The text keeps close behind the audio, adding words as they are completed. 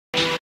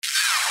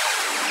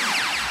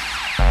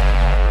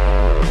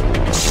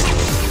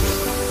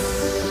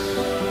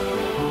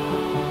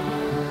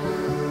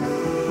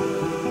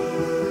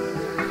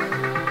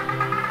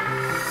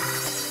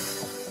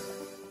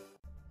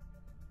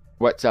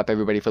What's up,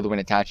 everybody?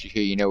 FTWitachiPlays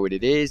here. You know what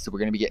it is. We're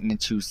going to be getting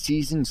into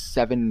Season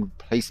 7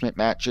 placement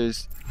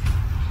matches.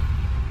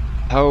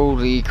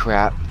 Holy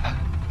crap.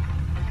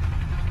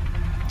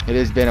 It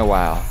has been a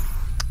while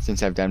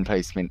since I've done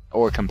placement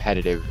or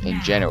competitive in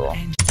general.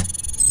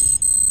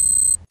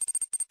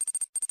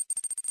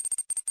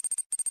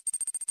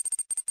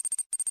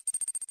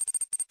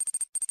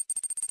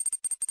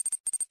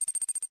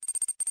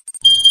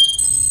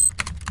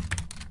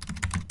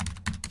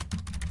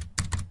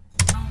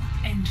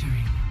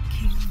 Entering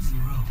King's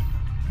Row.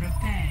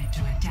 Prepare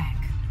to attack.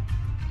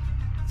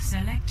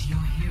 Select your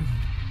hero.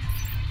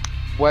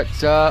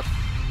 What's up?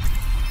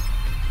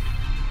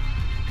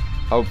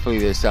 Hopefully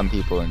there's some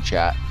people in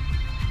chat.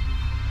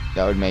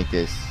 That would make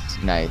this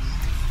nice.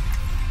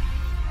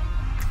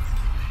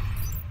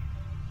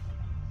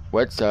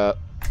 What's up?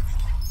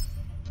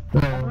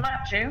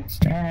 Not you.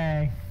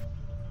 Hey.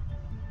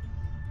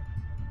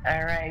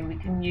 Alright, we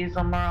can use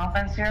one more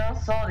offense hero.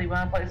 So, do you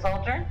want to play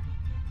soldier?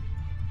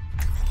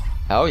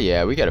 Hell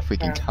yeah, we got a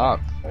freaking top.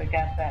 So we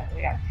got that.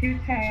 We got 2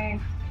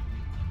 tanks.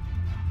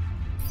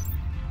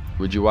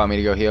 Would you want me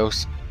to go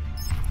heals?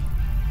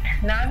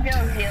 No, I'm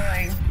going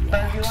healing.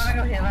 But if you want to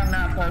go heal, I'm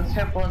not opposed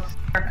to it. But let's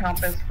our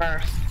compass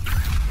first.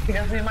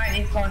 Because we might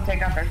need someone to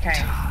take out their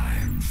tank.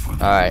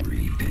 Alright.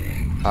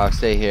 I'll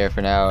stay here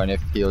for now, and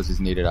if heals is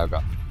needed, I'll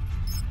go.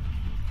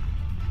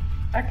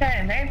 Okay,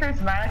 and hey,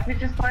 Prismatic, we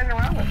just played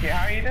around with you.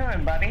 How are you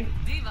doing, buddy?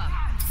 Diva,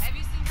 have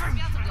you seen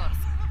Spectacles?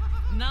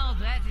 Now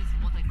that is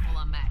what I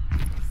call a match.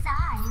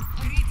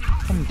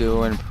 I'm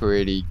doing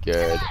pretty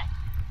good.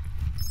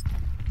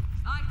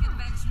 I can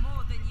bench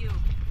more than you.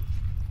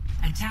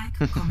 Attack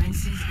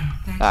commences in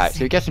 30 Alright,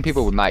 so we got some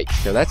people with mics,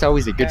 so that's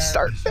always a good Yeah.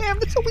 start. Fam,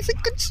 that's always a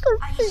good start.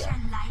 Are you sure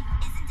life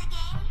isn't a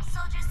game,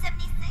 Soldier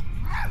 76?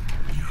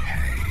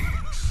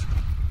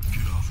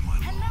 Get off my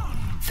lawn.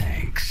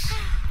 Thanks.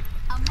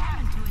 A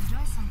moment to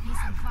enjoy some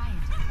peace and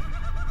quiet.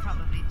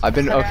 Probably. I've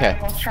been, So, okay.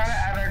 guys, let's try to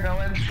either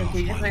go in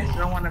strategically so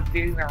don't want to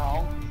abuse their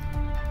role.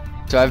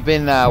 So I've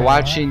been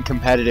watching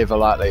competitive a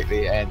lot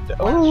lately, and Let's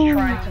oh,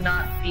 try to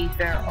not feed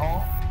their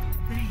ult.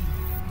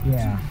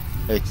 Yeah.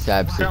 it's Don't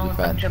absolutely let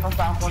them fun. chip us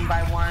off one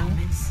by one.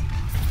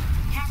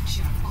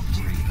 Capture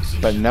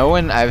objective. But no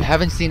one, I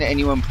haven't seen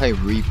anyone play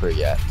Reaper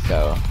yet,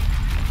 so.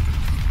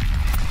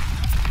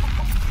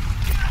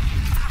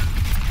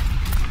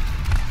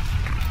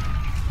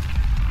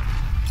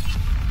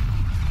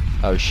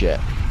 Oh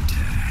shit.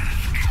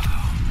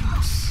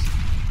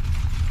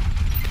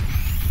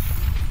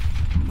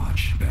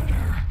 Much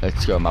better.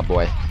 Let's go, my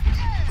boy.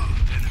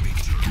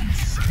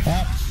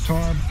 That's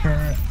Torb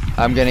turret.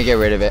 I'm gonna get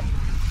rid of it.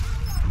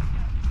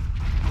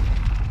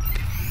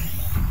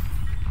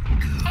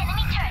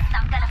 Enemy turret's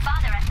not gonna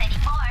bother us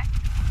anymore.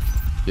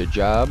 Good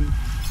job.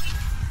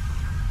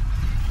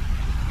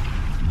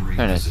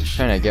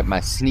 Trying to get my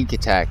sneak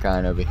attack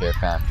on over here,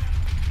 fam.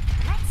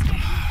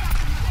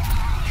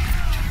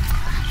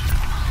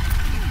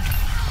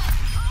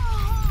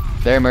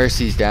 Their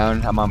Mercy's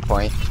down. I'm on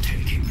point.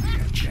 Taking the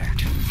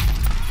objective.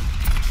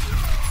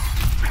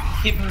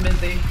 Keep them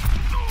busy.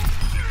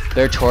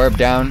 Their Torb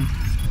down.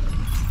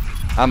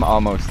 I'm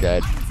almost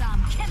dead.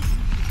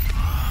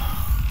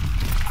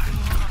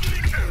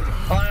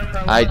 Hold on for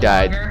a I little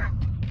died. longer.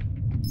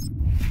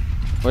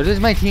 What is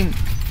my team?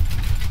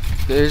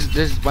 There's.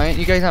 Why aren't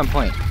you guys on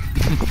point?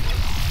 Because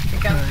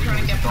we're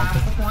trying to get past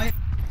the point.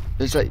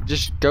 There's like,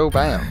 just go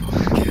by them.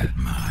 Get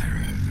my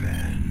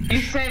revenge. You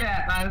say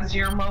that as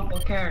your mobile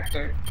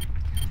character.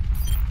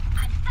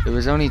 There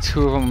was only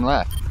 2 of them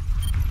left.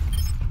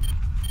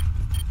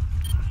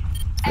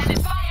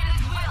 And fire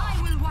at will.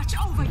 I will watch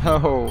over you.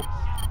 No.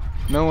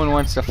 No one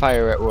wants to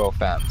fire at will,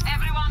 fam.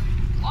 Everyone,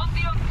 on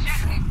the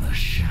objective. The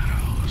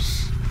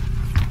shadows.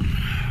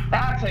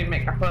 That's how you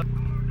make a foot.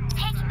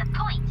 Taking the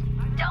point.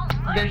 Don't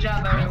worry. Good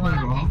job,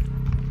 everyone.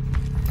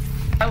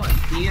 That went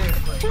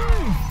beautifully.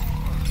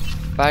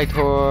 Bye,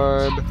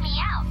 Torb. Check me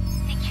out.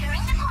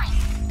 Securing the point.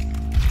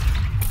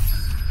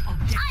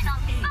 Objective I'm on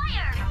A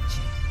fire.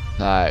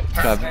 captured. Alright,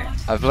 so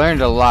Perfect. I've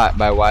learned a lot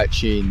by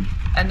watching.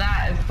 And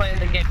that is playing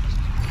the game.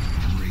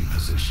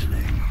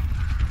 Repositioning.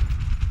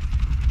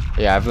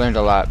 Yeah, I've learned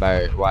a lot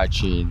by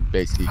watching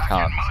basically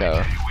comp, so.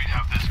 We'd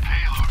have this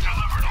payload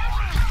delivered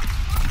already.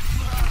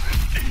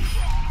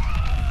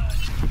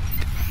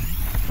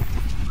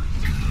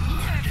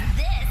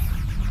 This.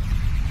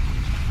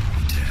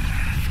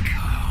 Death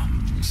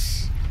comes.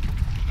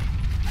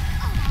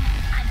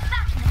 I'm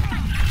back in the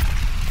fight.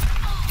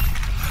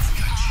 I've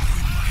got you in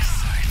my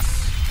sights.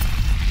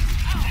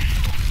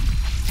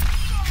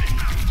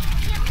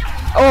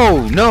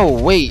 Oh, no,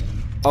 wait.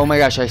 Oh my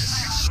gosh,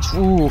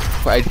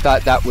 oof, I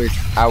thought that was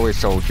our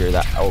soldier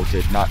that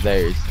ulted, not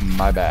theirs.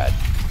 My bad.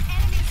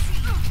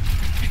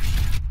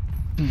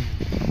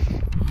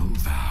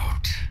 Move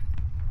out.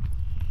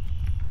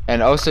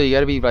 And also, you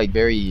gotta be like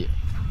very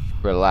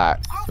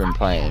relaxed when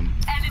playing.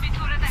 Enemy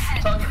turret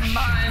ahead. So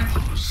combined.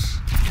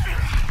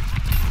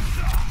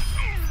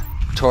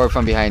 Torb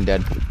from behind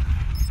dead.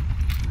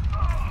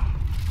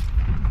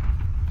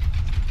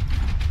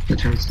 The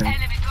turret's down.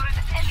 Enemy turret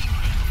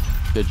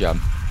eliminated. Good job.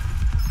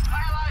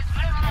 Fire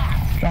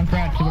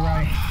Junkrat to the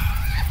right.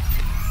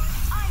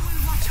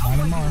 Not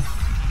anymore.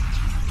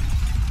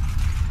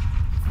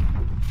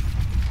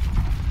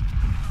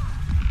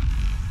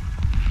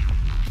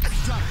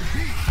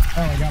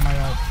 Oh, I got my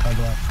ult, by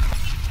the way.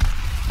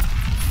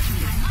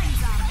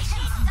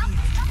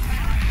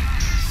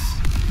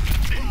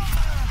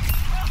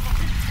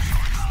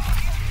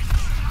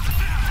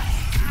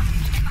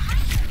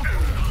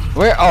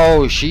 Where?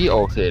 Oh, she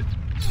ulted.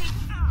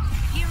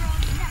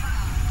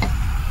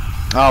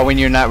 Oh, when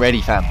you're not ready,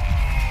 fam.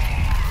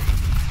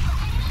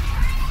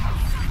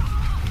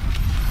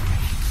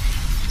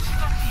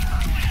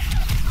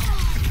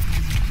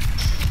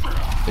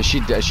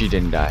 She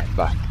didn't die.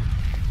 Fuck.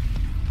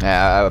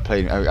 Yeah,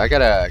 I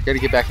gotta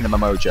get back into my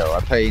mojo.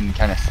 I'm playing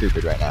kind of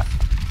stupid right now.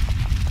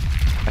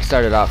 I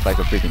started off like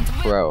a freaking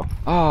pro.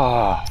 Oh.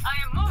 I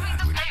am moving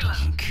the payload.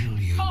 Doesn't kill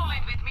you. Fall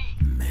in with me.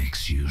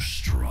 Makes you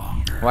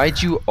stronger.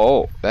 Why'd you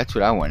ult? That's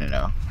what I want to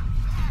know.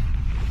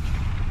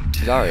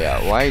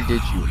 Zarya, why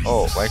did you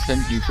ult? Why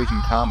couldn't you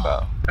freaking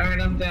combo? Alright,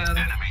 I'm down.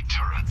 Enemy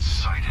turret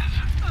sighted.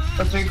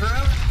 Let's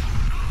regroup.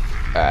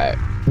 Alright.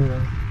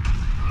 Yeah.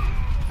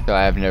 So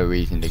I have no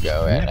reason to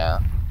go right now.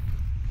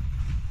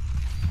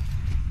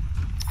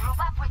 Group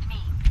up with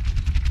me.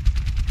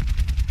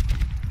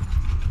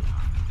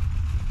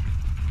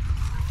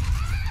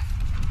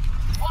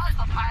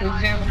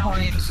 Who's down the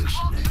point?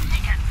 Positioning.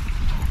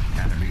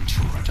 Enemy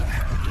turret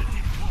ahead.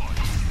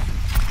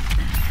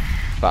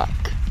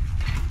 Fuck.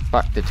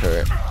 Fuck the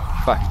turret.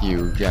 Fuck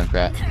you,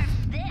 Junkrat.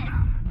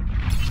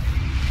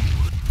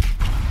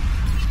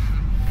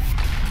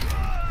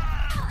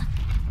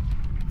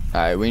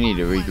 Alright, we need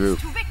to regroup.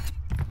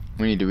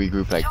 We need to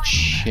regroup like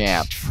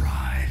champ.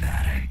 Try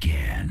that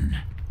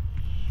again.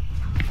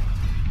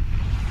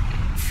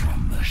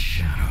 From the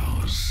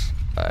shadows.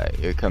 Alright,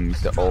 here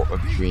comes the ult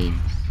of dreams.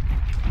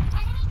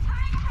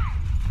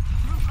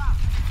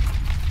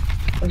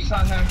 We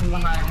saw them from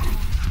behind.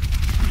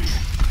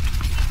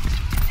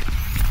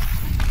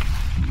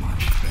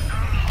 Much better.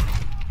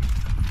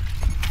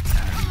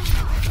 Enemy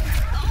turret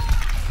ahead.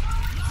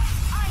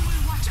 I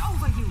will watch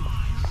over you.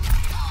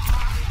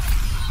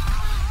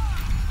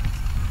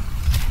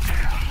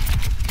 Enemy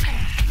turret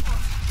ahead.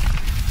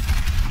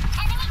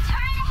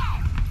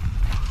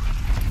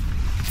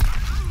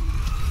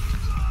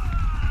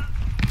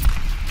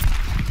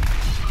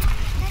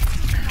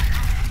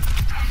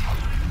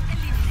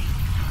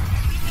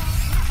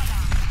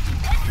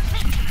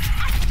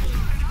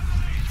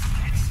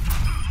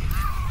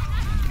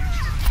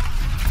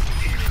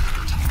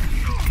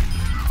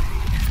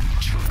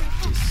 Turret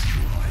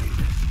destroyed.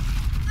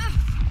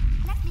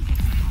 Let me get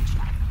some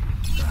control.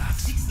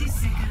 60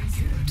 seconds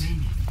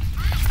remaining.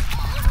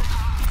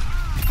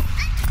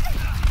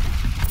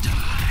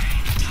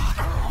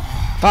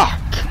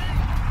 Fuck!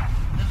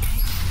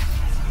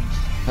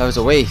 That was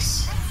a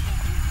waste.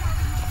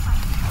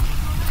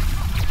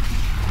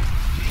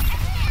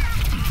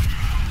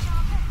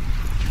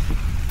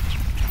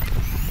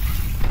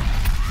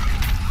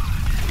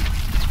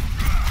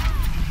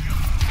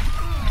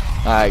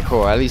 Alright,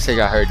 cool. At least I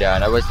got her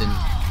down. I wasn't...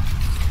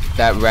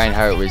 That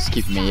Reinhardt was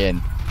keeping me in.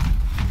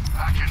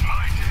 Back in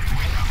my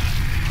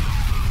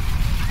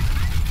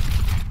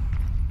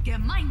day.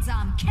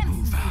 Gemeinsam kämpfen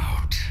Move wir.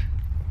 out.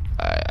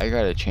 Alright, I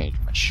gotta change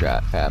my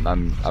strat, fam.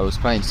 I was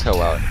playing so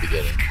well in the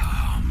beginning.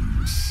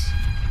 Comes.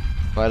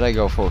 Why'd I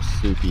go full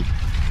soupy? We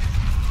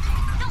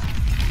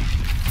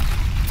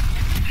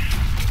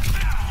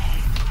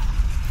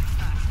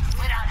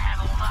don't have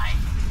all night.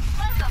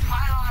 Where's the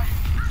pylon?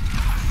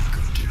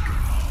 Good to go.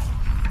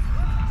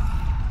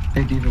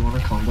 Hey, do you want a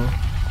combo?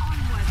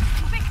 Onward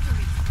to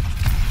victory.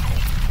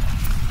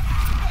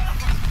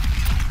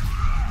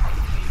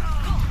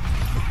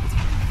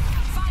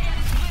 Fire at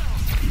will.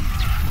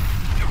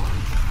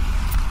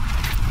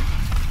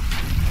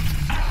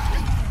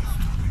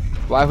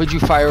 Why would you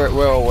fire at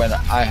will when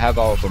I have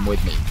all of them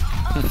with me?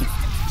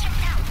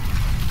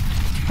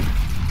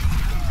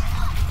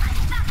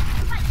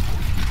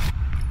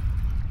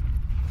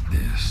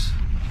 This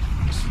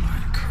is my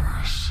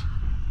curse.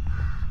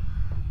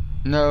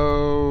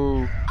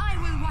 No. I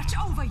will watch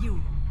over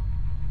you.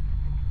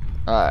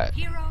 Alright.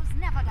 Heroes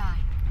never die.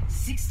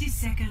 60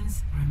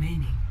 seconds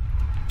remaining.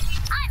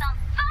 I'm on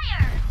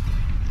fire.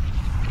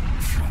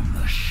 From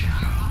the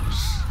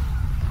shadows.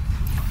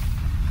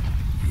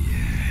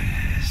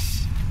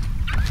 Yes.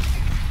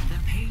 The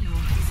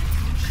payload is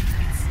approaching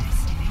its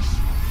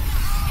destination.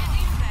 Get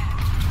in there.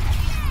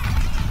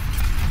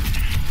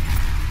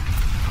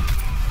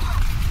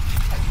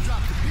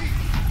 Drop the beat.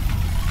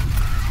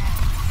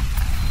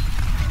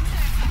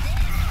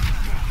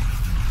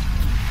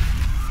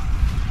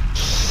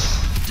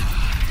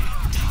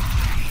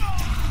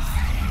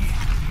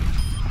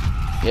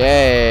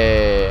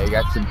 Yay! I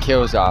got some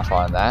kills off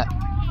on that.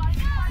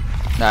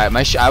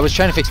 Alright, I was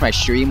trying to fix my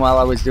stream while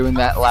I was doing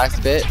that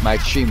last bit. My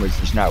stream was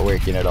just not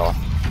working at all.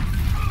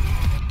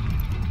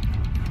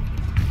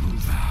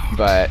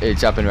 But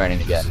it's up and running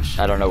again.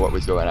 I don't know what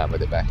was going on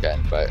with it back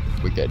then, but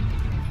we good.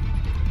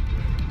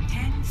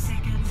 10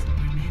 seconds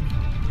remaining.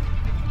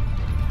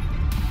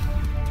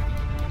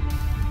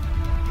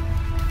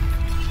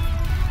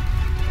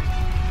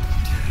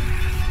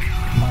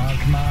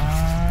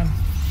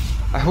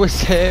 I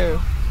was there.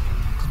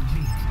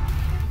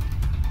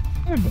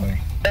 Oh boy.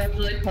 That's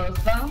really close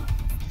though.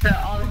 So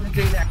all we have to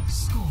do that.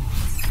 Score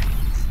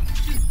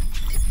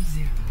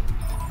 2-0.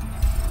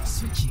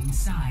 Switching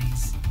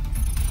sides.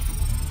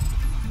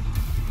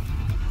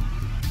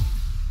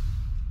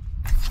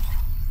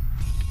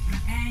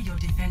 Prepare your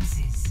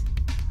defenses.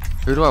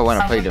 Who do I want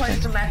to play Someone plays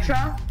defense? the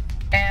Metro,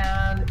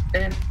 and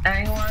if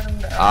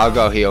anyone. I'll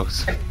go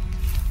heals.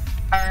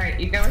 Alright,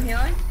 you go with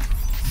healing?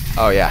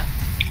 Oh yeah.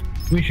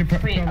 We should Wait,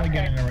 probably okay.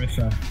 get an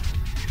Orisa.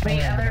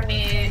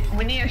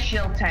 We need a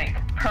shield tank.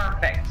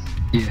 Perfect.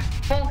 Yeah.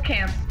 Full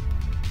camp.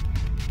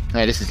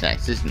 Hey, this is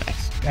nice. This is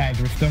nice. Guys,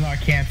 we're still not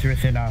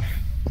cancerous enough.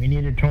 We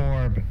need a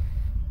Torb.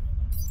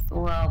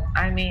 Well,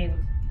 I mean.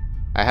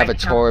 I have a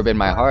Torb in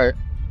my heart.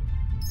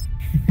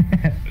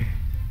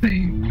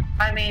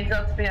 I mean,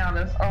 let's be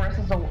honest.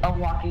 Orisa's a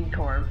walking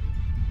torb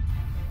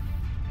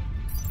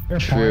Fair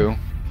True. point.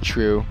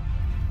 True.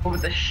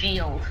 with a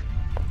shield.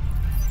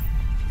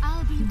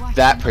 I'll be watching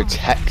That over.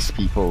 protects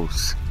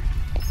people's.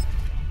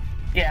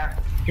 Yeah.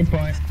 Good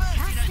point.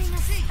 Casting a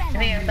spell If you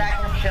need a on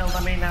backup shield,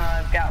 let me know.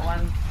 I've got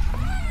one.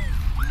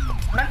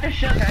 Not just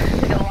shield, guys.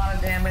 Take a lot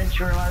of damage,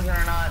 you realize it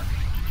or not.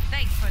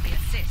 Thanks for the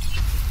assist.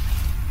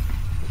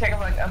 Take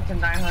like up to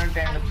 900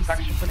 damage. It's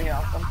actually pretty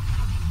awesome.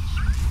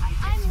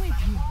 I'm with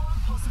you.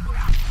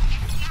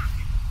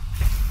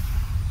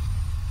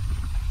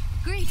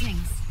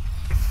 Greetings.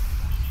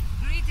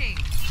 Greetings.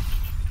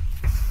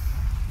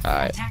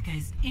 Alright.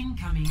 Attackers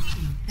incoming in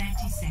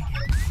 30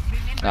 seconds.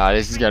 Remember, Ah,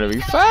 this is gonna be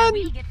fun.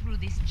 we'll get through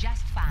this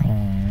just fine.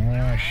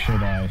 Oh,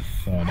 should I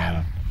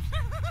soda?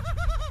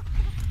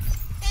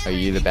 Are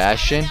you the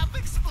Bastion?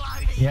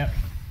 Yep.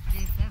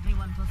 If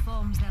everyone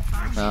performs their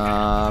function.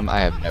 I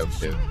have no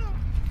clue.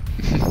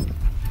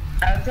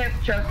 I would say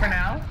it's choke for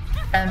now.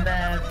 And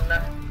then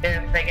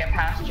if they get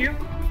past you,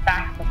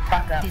 back the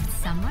fuck up. Did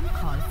someone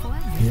call for a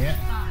Yeah.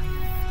 5,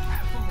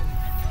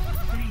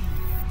 4, 3,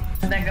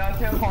 And then go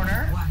to a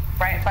corner,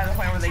 right by the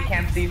point where they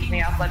can't see you from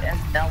the outlet, and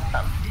melt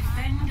them.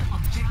 defend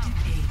objective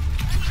A.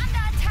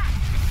 under attack?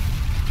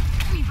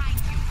 Behind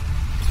you.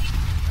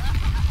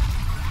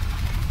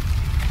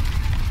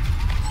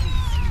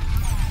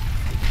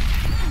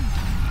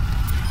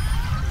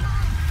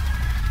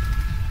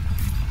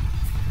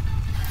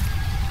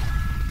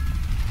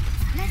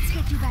 Let's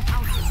get you back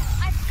out there.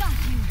 I've got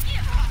you.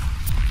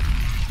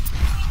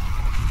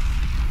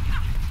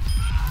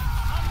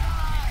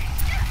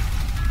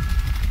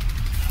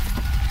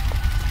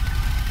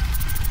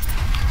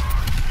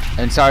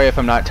 And sorry if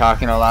I'm not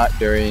talking a lot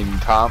during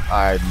comp.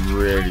 I'm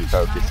really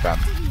focused on.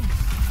 You're in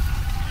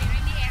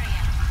the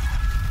area.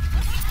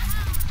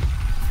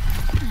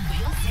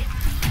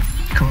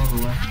 Come over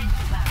left.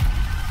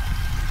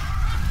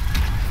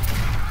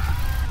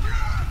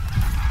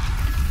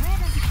 Where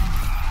does it go?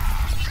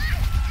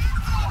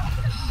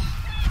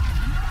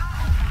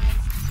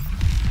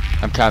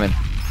 I'm coming.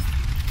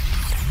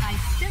 I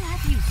still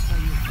have use for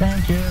you.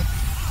 Thank you.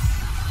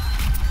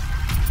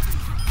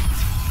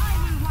 I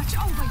will watch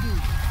over you.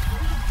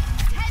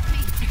 Help me.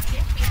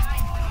 Get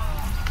behind me.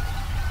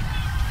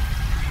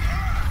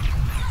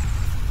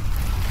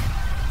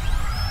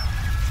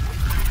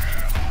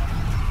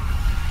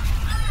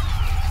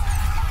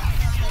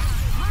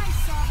 My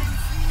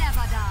servants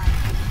never die.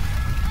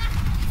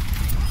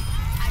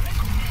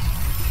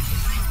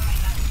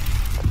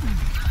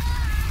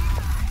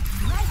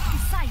 Right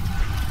beside you.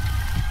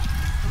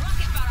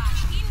 Rocket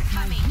barrage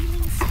My incoming.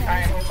 healing spell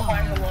Alright, is we'll upon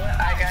find you. the limit.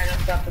 I gotta go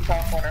stop the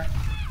teleporter.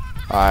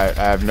 I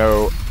have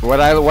no.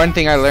 One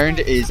thing I learned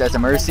is as a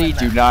mercy,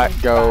 do not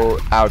go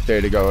out there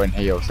to go and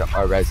heal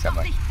or res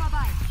someone. Licht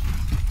vorbei.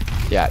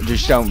 Yeah,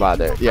 just don't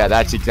bother. Yeah,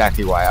 that's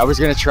exactly why. I was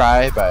gonna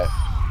try, but.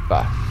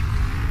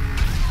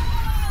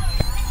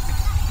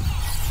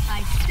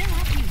 I still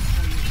have use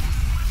for you.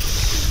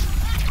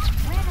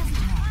 Where does it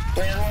hurt?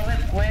 Wait a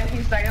limit. Wait a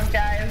few seconds,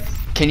 guys.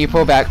 Can you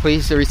pull back,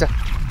 please, Arisa?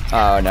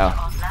 Oh no.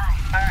 Alright,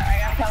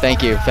 I got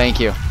Thank you,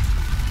 thank you.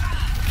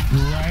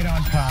 Right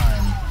on time.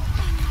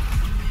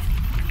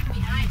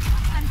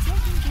 I'm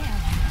taking care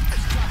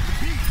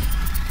of you.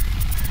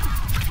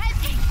 Help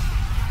me.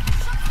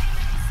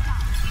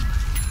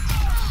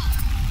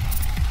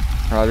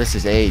 Oh, this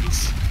is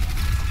AIDS.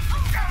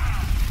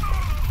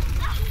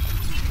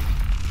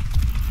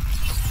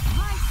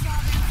 My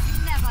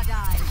servants never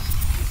die.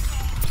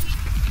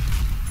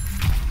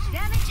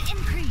 Damage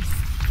increase.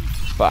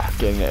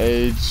 Fucking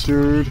AIDS,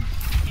 dude.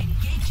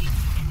 Engaging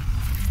enemy.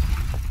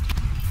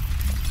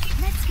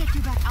 Let's get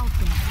you back out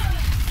there.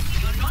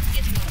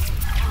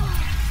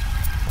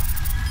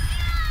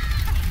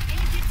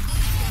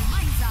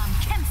 Gemeinsam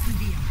kämpfen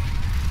wir.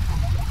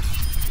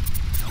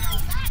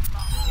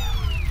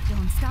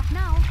 Don't stop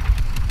now.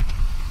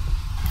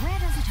 Where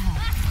does it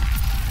hurt?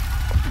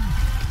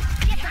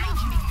 Get behind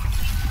me.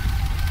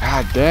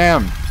 God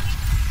damn.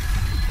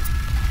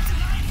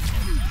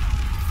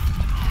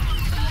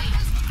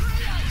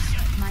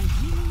 My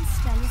healing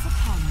spell is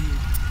upon you.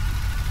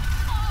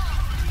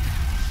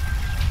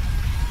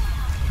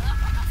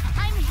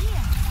 I'm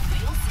here.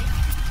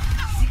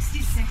 60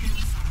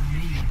 seconds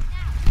remaining.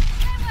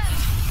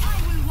 I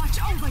will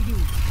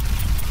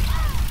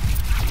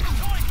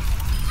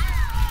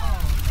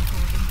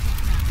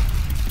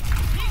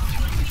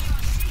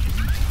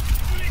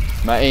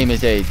My aim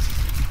is AIDS.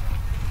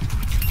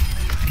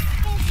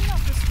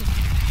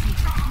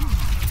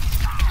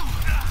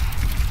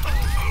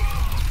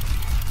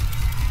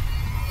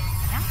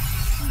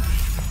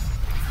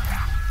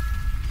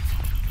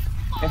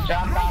 Good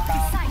job,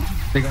 Papa.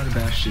 They got a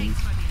Bastion.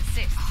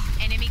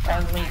 Enemy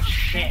That means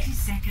shit. 30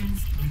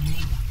 seconds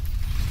remaining.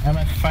 I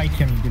must fight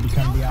him to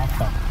become the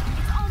alpha.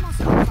 It's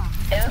almost over.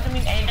 It doesn't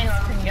mean anything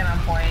else can get on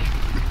point.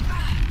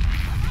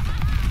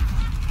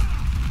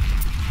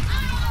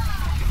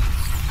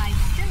 I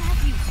still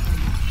have use for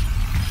you.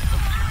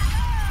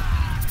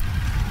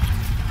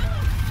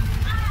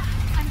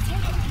 I'm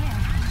taking care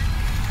of you.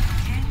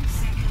 10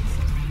 seconds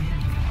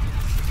remaining.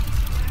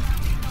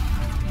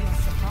 Your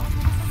support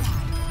has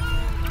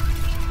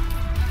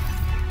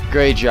arrived.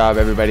 Great job,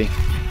 everybody.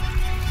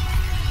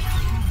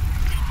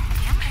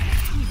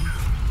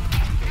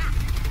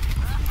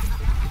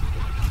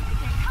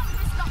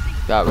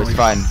 That was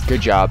fun. Good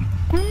job.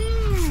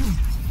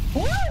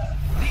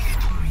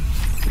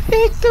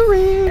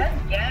 Victory!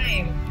 Good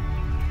game.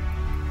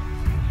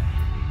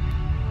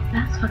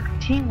 That's fucking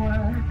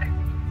teamwork.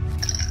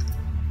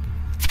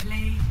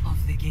 Play of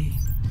the game.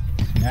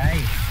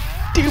 Nice.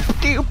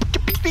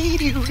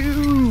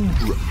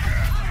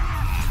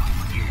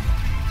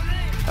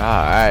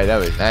 Alright, that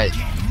was nice.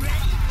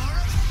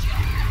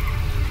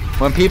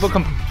 When people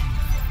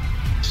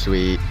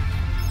Sweet.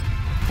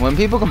 When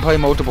people can play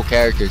multiple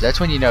characters, that's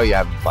when you know you're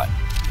having fun.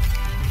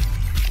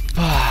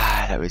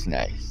 Ah, that was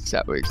nice.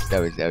 That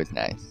was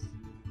nice.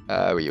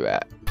 Where you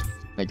at?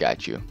 I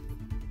got you.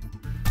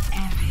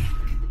 Epic.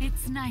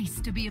 It's nice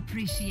to be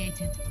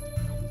appreciated.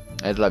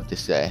 I'd love to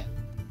say.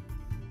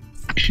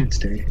 Should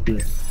stay.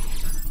 Yeah.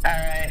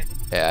 Alright.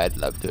 Yeah, I'd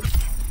love to.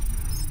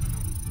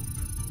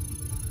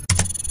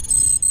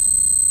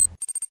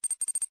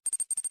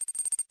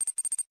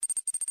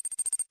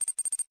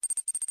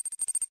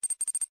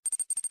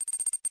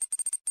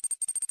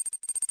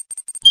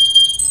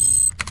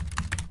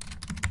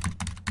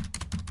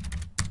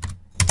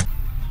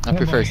 I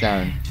prefer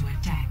sound. To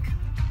attack.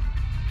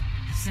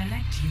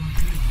 Select your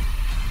hero.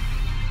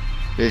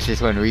 This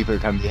is when Reaper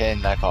comes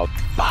in, I call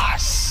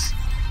boss.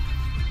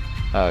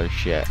 Oh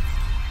shit.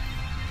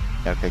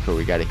 Okay, cool,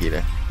 we got a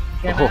healer.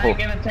 Can Oh. I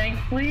get a tank,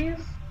 please?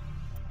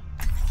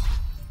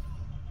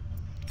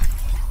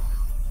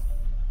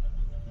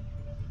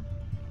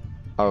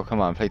 Oh,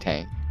 come on, play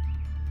tank.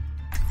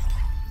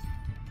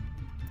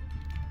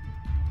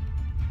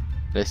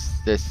 This.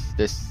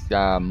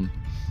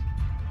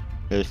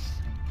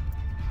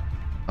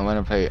 I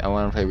wanna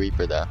play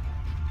Reaper though.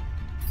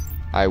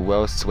 I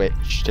will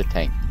switch to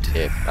tank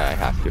if I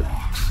have to.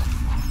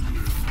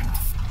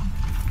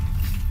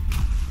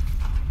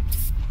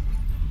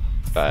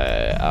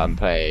 But I'm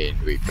playing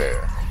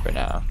Reaper for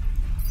now.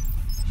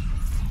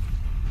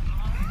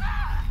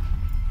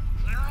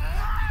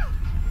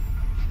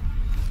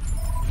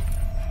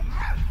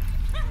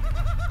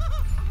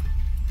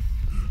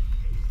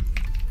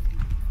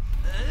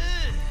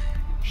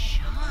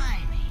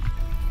 Shiny.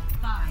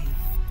 5,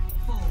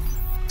 4.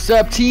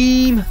 Sup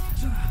team?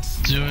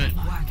 Do it.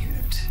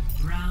 Wagert.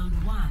 Round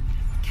 1.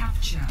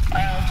 Capture.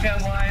 Alright, let's go,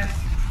 boys.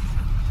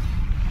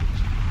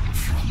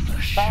 From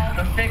the Follow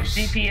the shadows.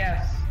 6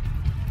 DPS.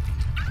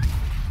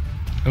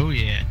 Oh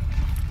yeah.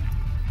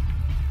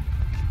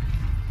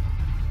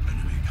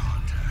 Enemy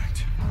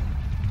contact.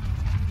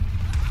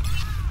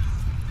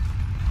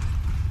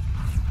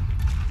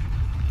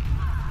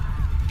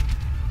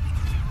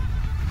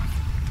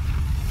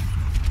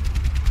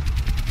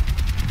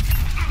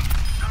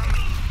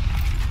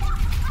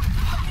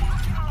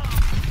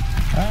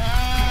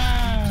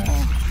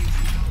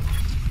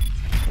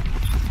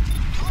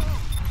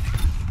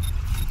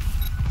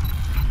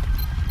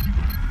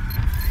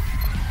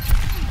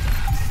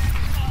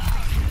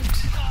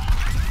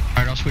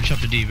 Alright, I'll switch up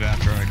to Diva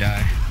after I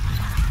die.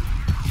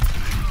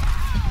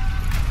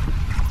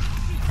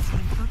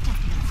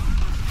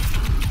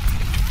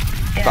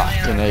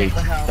 Fucking AIDS.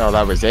 Oh,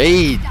 that was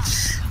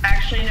AIDS.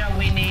 Actually, no,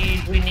 we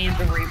need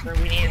the Reaper.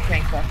 We need a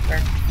tank buster.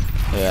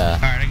 Yeah.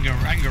 Alright, I can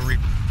go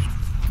reap.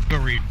 Go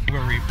reap.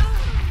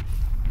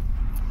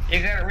 You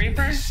got a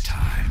Reaper? This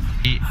time.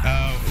 We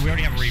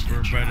already have a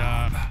Reaper,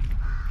 but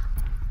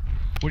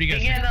what do you If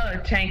guys you get think?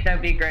 another tank,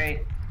 that'd be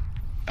great.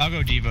 I'll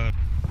go Diva.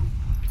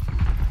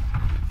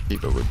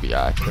 People would be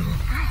awesome.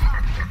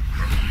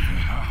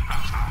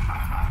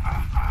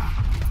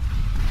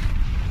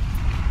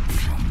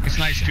 It's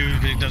nice too,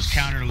 but it does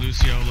counter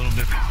Lucio a little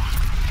bit.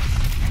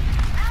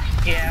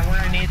 Yeah, we're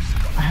gonna need.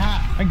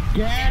 Aha,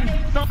 again?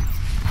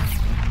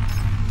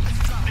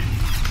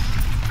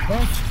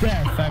 Oh,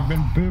 stress, I've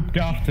been booped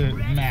off the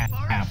map.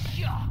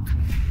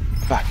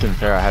 Fucking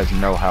Farah has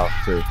no health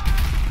too.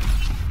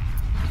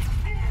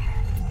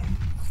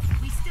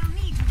 We still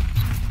need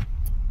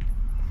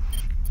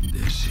you.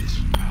 This is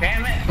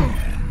Damn it!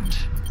 end.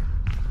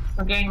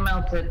 We're getting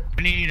melted.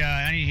 I need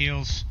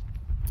heals.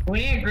 We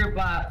need a group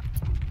up.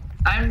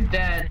 I'm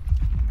dead.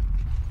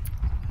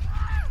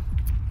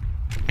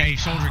 Hey,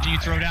 soldier, can you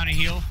throw down a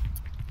heal?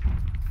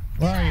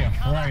 Where are you?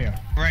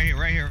 Where are you?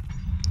 Right here.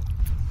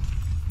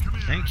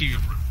 Thank you.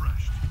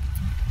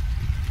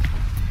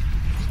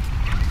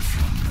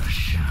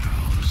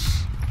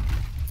 shadows.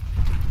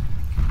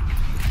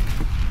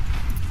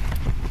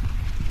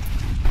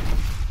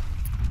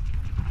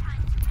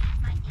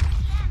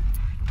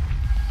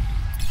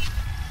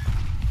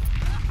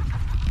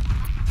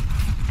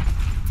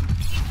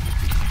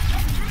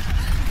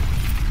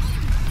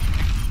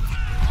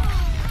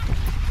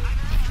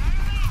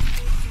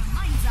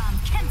 Gemeinsam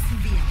kämpfen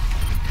wir.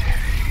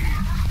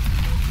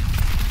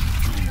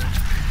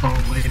 Oh,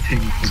 my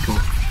things go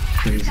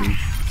crazy.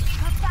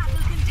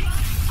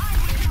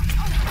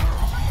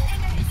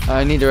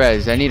 I need a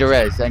res, I need a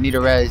res, I need a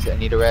res, I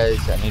need a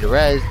res, I need a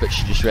res, but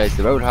she just res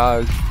the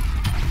Roadhog.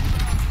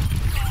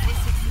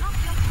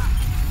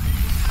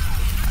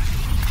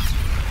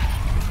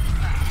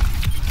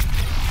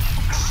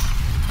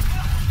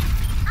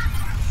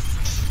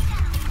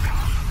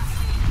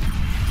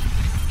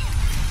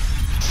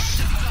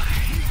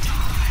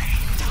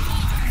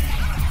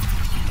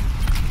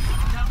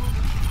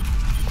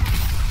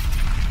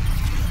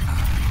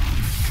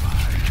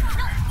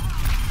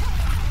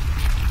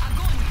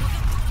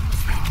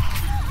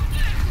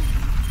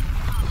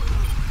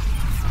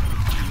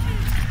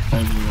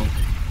 Unreal.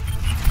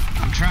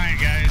 I'm trying,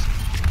 guys.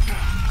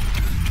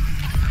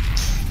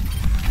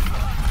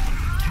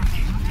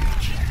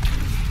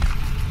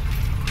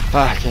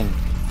 Fucking.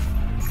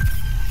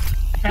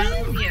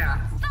 Hell yeah.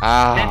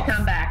 Ah. Then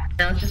come back.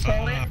 Now let's just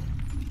hold it.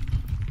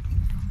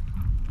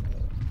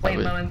 Wait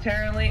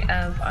momentarily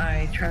as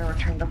I try to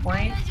return to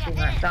flames. Do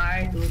not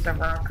die. Who's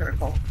ever on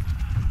critical.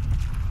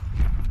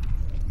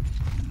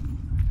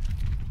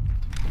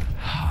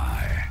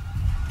 Hi.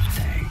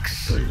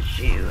 Thanks. Who's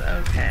you?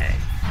 Okay.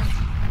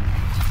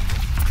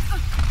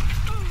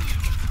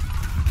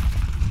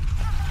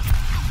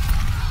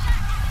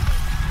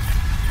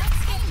 Let's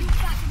get you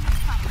back in the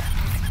fight.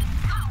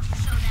 I'll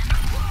show them.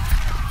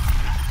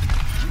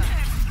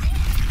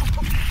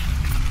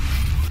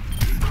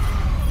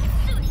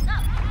 Suiting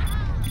up.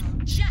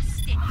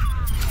 Justice.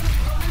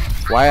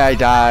 Why I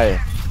die?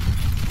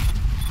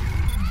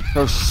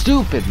 So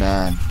stupid,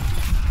 man.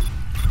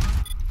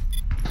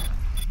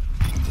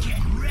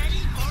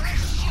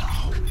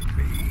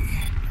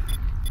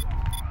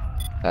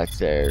 That's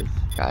theirs.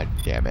 God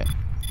damn it.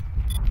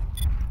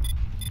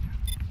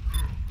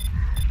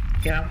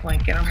 Get on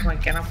point, get on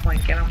point, get on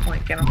point, get on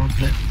point, get on point.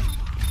 Love it.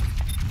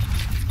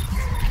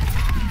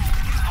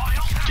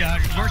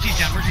 Mercy's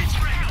down, Mercy's.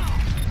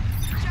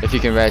 If you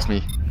can res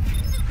me.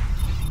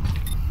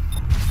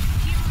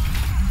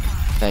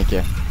 Thank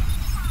you.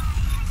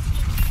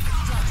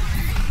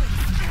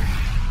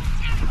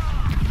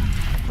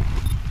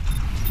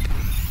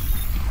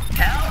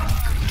 Help!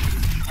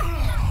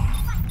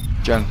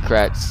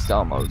 Junkrat's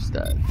almost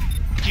dead.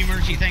 Thank you,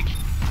 Mercy, thank you.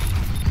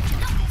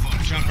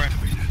 Junkrat.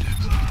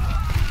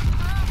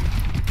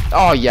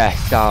 Oh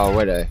yes! Oh,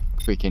 what a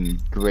freaking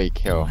great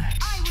kill.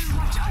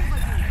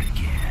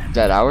 Is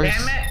that ours?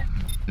 Damn it!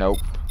 Nope.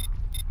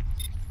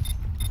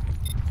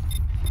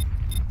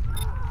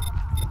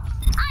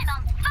 I'm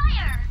on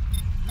fire.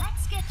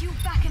 Let's get you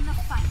back in the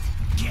fight.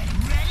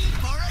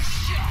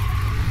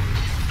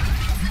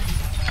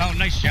 Oh,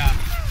 nice job.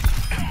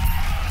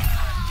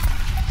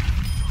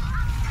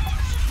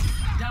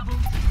 Double.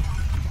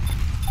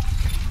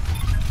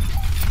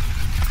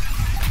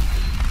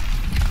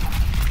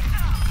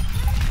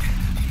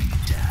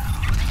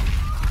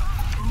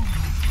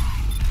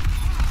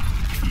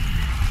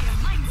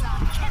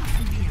 Gemeinsam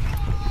kämpfen wir.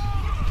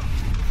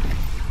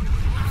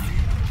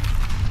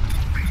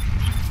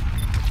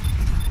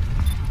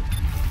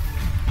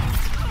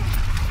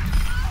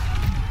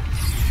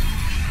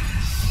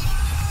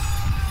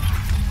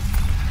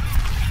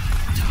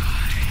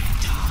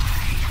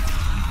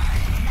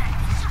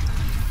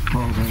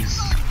 Oh, nice.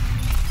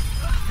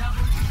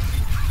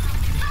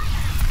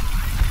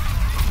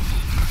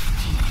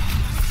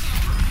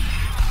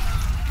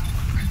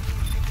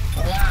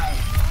 Wow.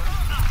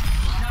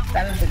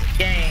 That is a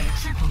game.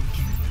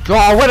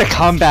 Oh, what a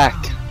comeback!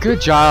 Good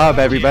job,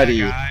 everybody.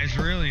 Yeah, guys,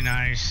 really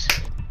nice.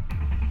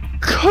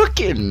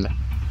 Cooking.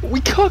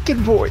 We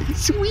cooking,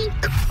 boys. We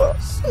cooking.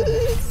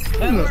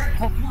 Good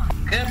work.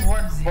 Good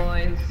work,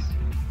 boys.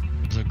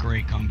 It was a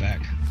great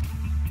comeback.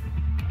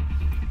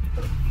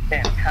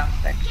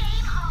 Fantastic.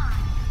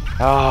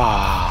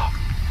 Ah.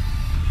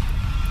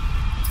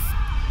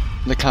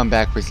 The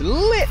comeback was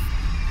lit.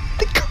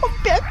 The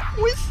comeback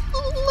was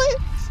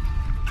lit.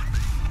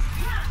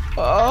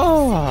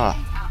 Oh.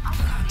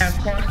 And of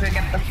course we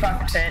get the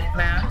fuck fit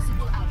now.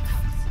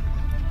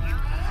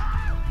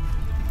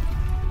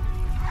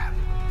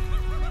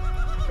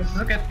 This is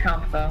a good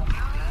comp though.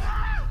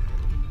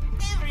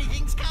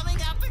 Everything's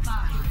coming up. 5,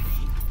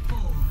 4,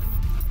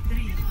 3,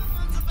 2,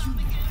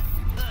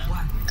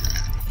 1.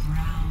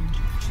 Round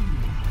 2.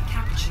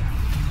 Capture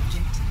the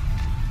objective.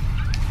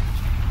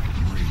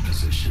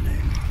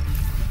 Repositioning.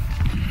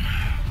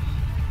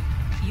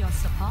 Your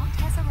support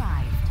has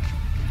arrived.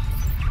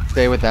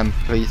 Stay with them,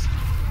 please.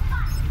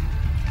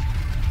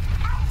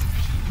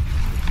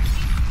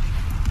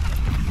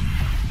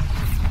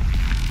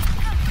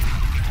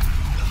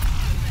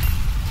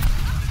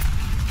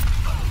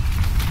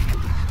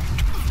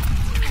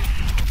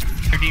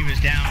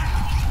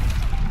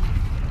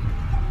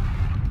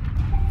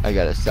 I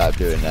gotta stop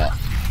doing that.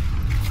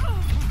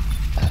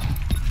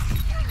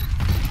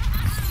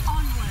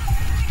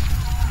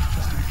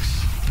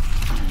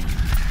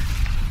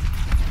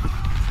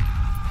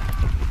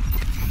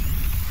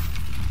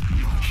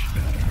 Much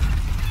better.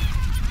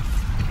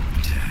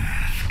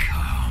 Death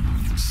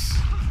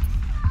comes.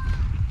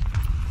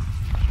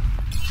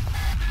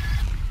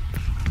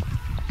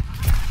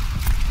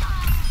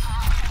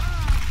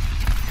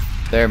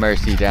 There,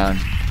 Mercy down.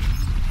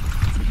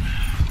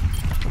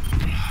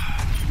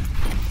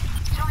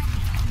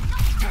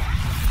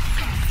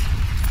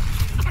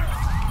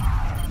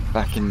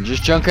 Fucking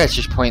just Junkrat's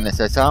just pointless.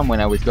 I saw him when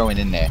I was going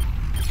in there.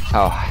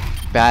 How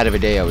bad of a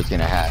day I was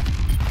gonna have.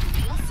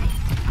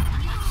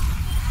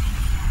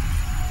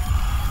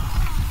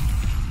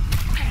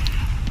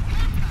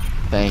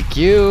 Thank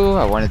you.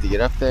 I wanted to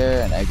get up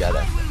there and I got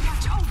up.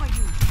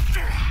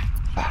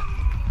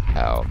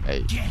 Oh,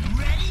 mate.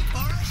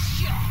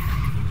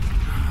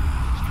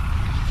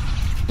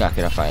 Not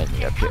gonna find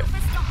me up here.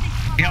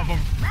 Help him.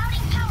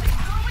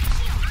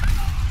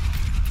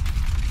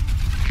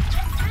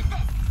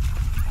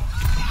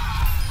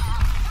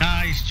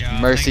 Nice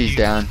job. Mercy's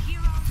down.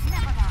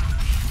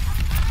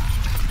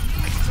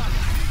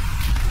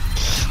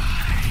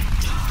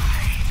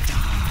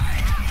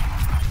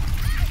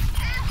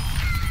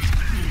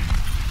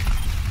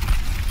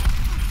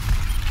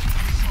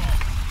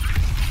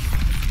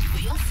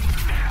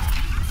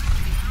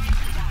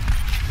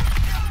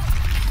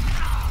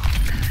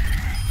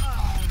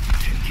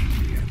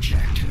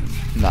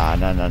 Nah.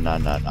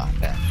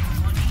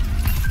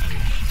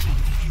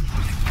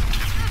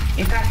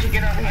 You have to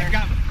get over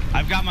here.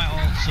 I've got my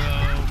ult, so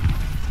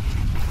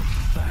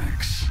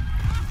Thanks.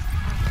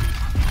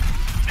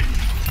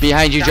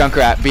 Behind you,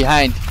 Junkrat.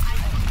 Behind.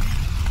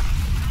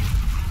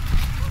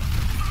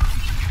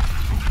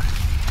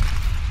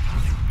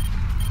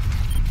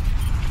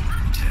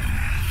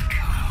 Death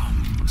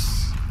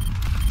comes.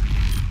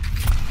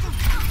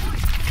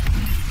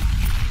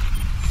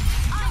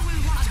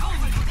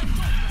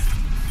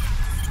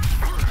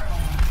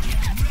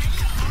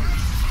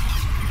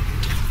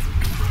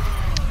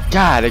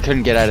 God, I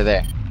couldn't get out of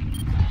there.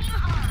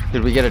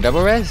 Did we get a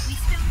double res?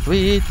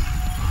 Sweet.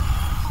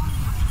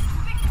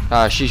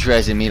 Oh, she's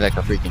resing me like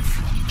a freaking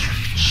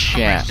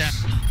champ.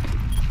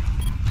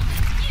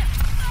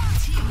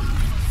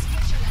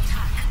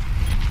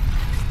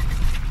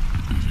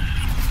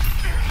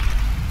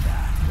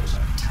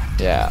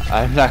 Yeah,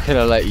 I'm not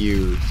gonna let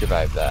you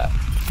survive that.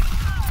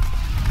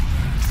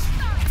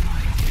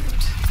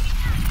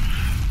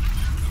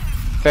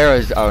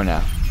 Pharaoh's, oh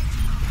no.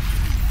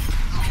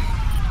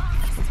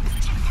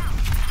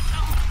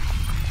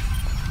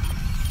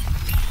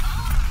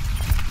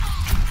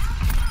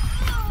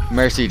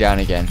 Mercy down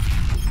again.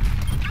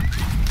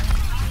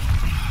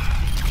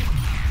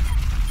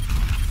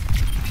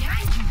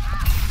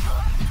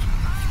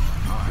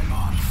 I'm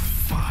on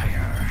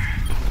fire.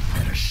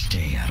 Better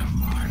stay out of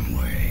my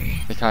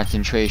way. The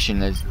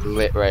concentration is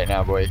lit right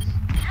now, boys.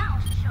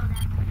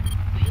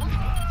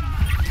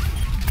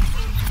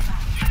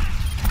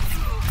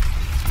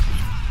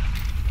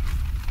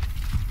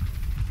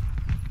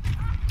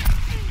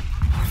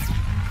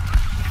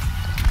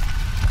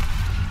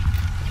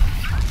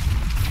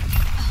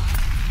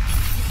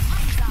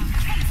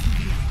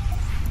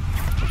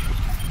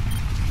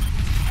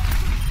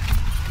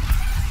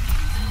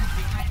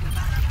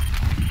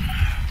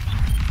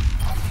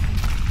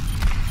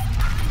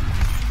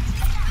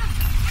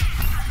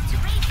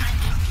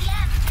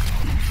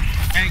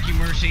 thank you,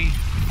 Mercy.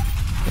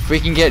 If we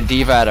can get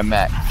Diva out of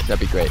mech, that'd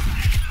be great.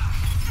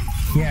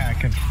 Yeah,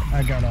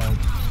 I got all.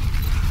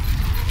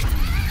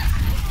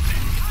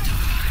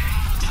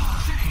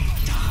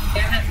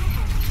 Damn it.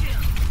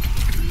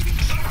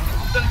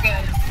 So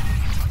good.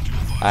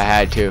 I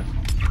had to.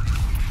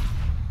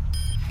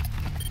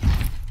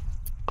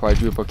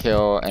 Quadruple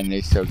kill, and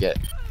they still get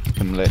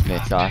some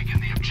litness off.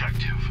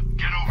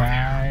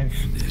 Nice.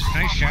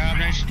 Nice job,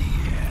 nice.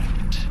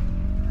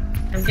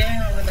 I'm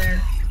getting over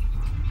there.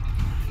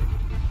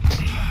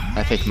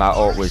 I think my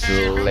ult was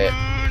lit.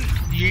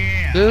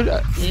 Yeah. Dude,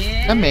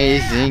 Yeah.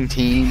 amazing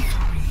team.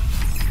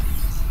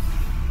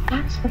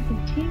 That's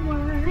fucking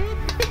teamwork.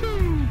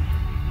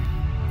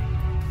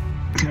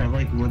 I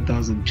like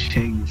 1000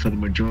 ping for the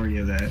majority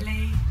of that.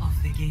 Play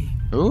of the game.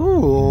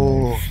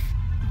 Ooh.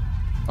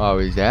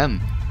 Always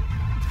them.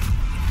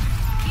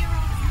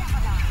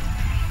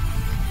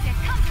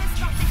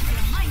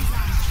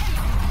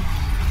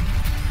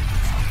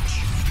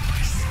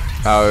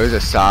 Oh, it was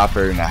a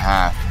stopper and a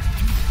half.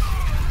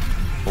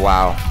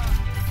 Wow.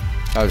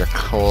 That was a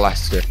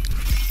cluster.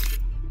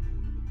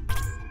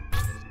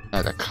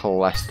 That was a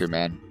cluster,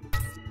 man.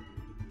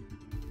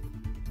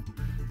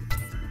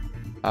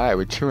 Alright,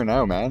 we're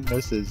 2-0, man.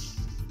 This is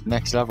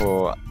next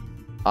level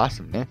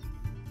awesomeness.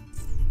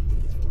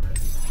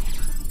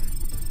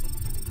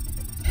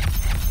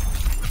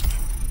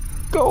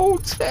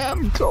 Golds,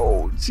 fam,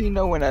 golds. You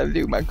know when I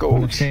do my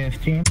golds.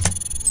 team.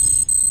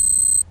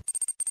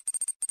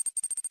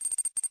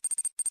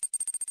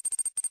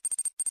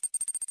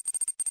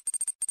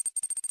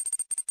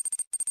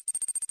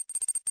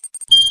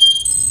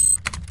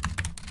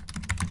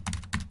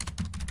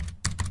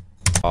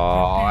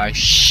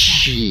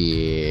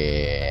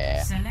 shit.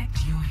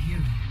 Select your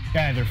hero.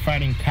 Guys, they're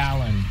fighting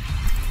Talon.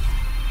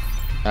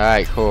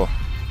 Alright, cool.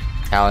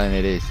 Talon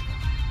it is.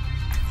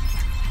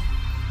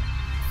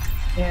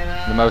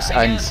 Yeah, The most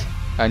again-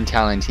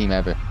 un-Talon team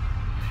ever.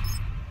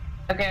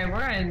 Okay, we're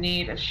gonna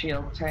need a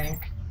shield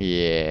tank.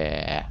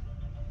 Yeah.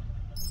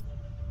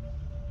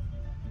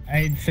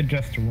 I'd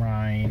suggest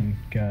Rhine,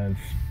 because,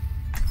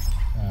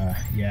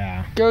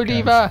 yeah. Go, 'cause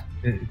Diva!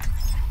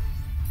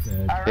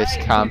 Alright, This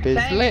comp is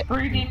tank, lit.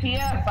 Free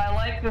DPS, I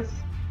like this.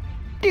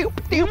 Doop,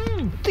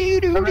 doop,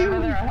 doo-doo-doo. Remember,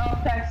 there are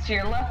health packs to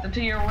your left and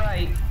to your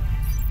right.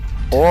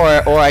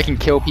 Or I can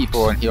kill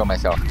people and heal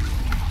myself.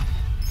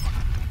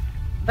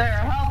 There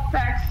are health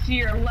packs to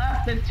your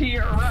left and to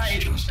your right.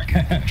 Just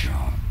get the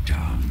job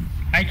done.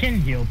 I can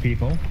heal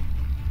people.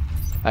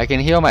 I can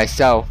heal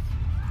myself.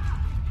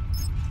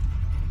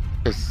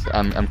 Cause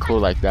I'm cool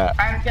like that.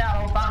 I've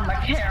got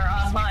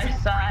Obamacare on my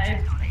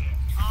side.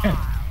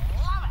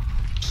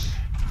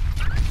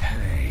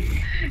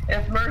 Hey,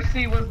 If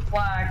Mercy was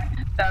black,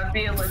 that would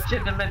be a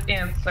legitimate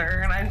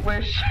answer, and I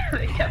wish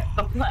they kept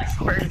the black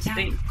Mercy.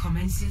 Attack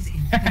commences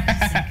in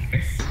 30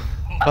 seconds.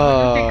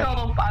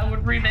 I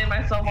would rename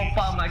myself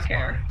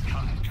Obamacare.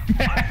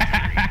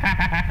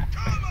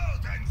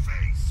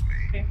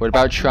 What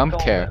about Trump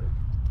care?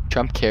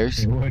 Trump cares.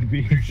 It would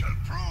be.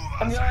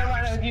 I'm the only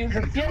one who would use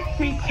it. Yes,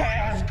 we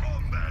can.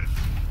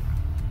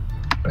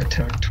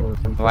 Attack toward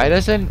them. Why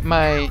doesn't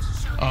my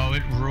Oh,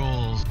 it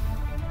rules.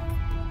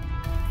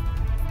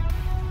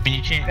 I mean,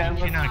 you can't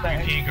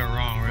go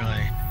wrong,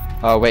 really.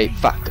 Oh wait,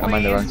 fuck, I'm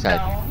on the wrong side.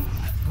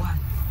 1.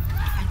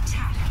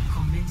 Attack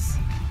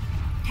commencing.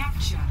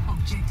 Capture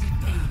objective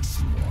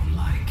A. more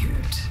like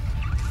it.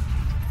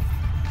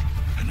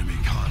 Enemy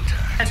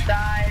contact.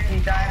 He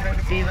died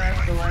with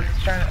Diva, so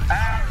let's try to.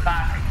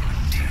 Fuck.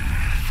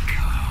 Death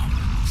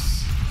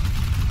comes.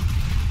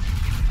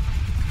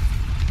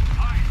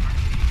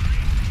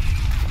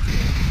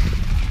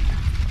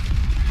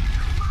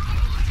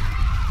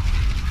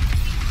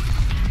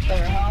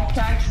 There are health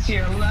packs to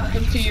your left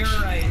and to your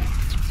right.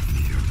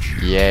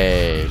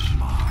 Yay.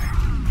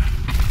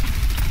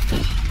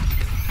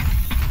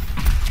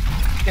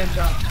 Good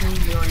job,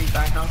 too. You already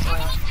back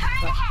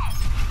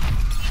outside.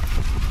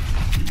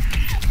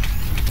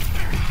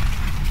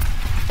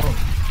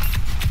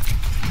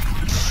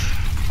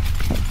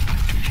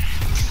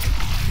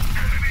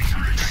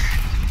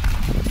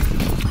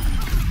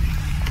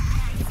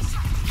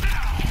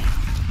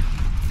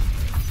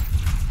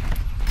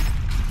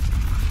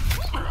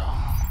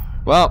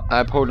 Well,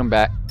 I pulled him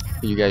back.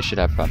 You guys should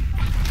have fun.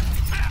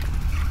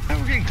 Oh,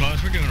 we're getting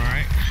close. We're doing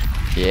alright.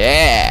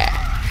 Yeah.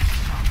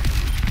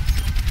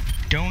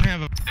 Don't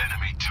have a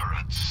Enemy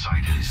turret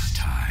sighted this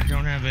time.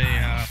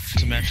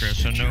 Symmetra,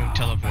 so no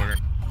teleporter.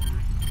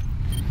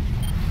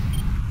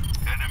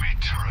 Enemy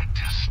turret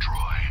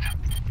destroyed.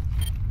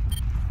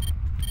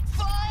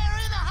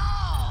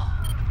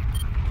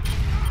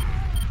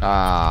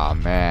 Ah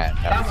man,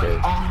 that That was went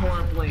it. on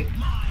horribly.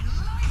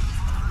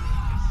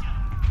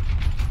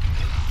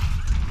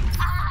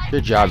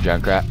 Good job,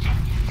 Junkrat.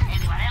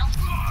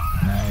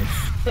 Nice.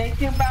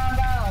 Thank you, Bow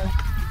Bow.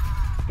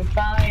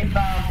 Goodbye,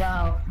 Bow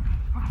Bow.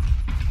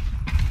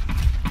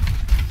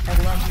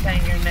 I love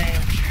saying your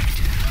name.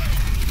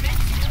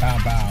 Bow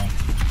bow.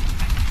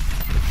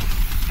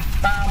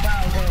 Bow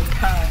Bow, little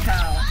cow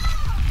cow.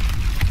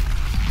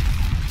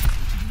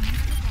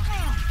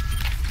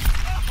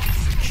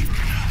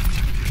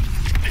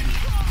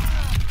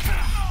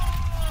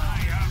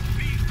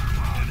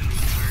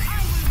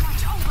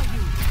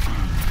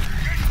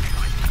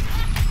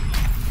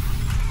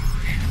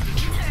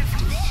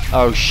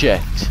 Oh shit.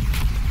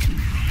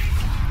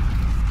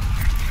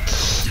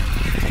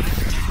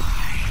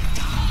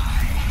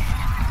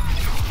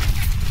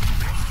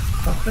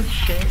 What the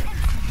shit?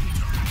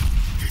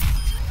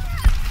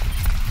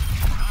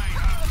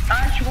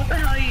 Ash, what the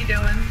hell are you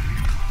doing?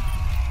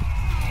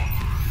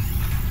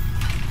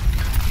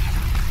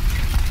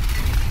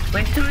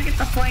 Wait till we get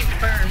the flank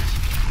first.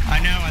 I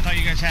know, I thought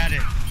you guys had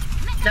it.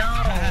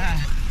 No.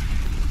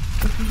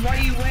 This is why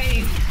you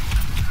wait.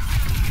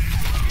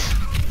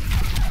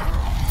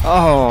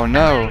 Oh I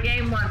no. played a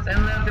game once,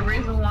 and the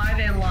reason why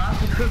they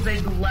lost is because they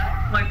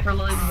left like for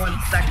like 1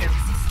 second.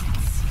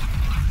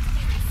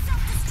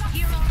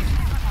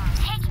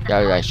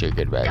 That was actually a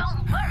good race.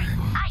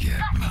 Get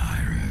my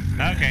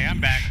revenge. Okay,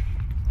 I'm back.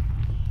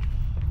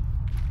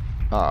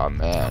 Oh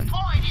man.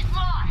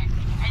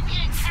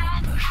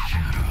 The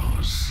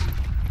shadows.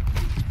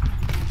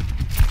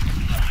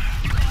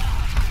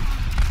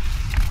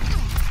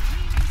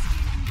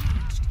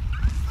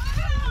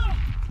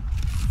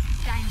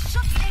 Dein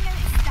Schutzengel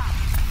ist da.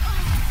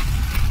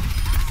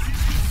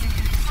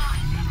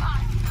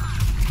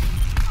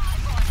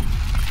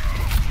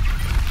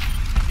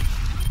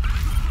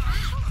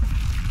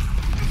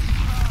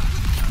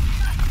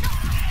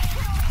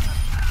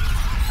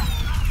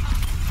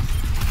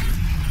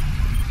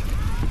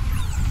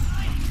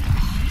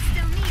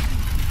 Still need me.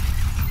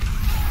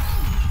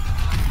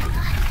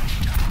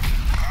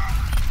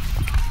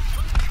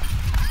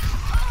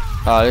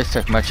 Oh, this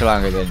took much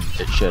longer than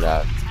it should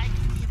have.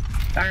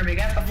 Alright, we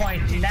got the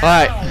point. Now.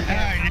 Alright.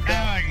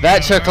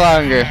 That took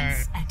longer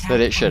Attack than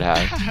it should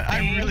have.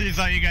 I really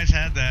thought you guys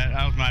had that.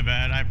 That was my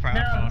bad. I probably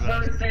No,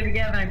 apologize. let's stay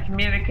together and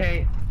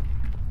communicate.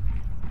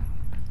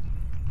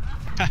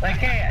 Like,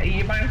 hey,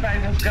 you mind if I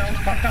just go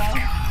fuck off?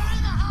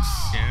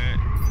 Dude.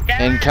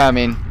 Yeah.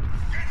 Incoming.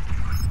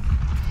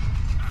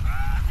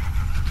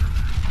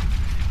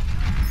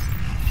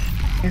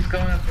 He's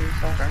going up through the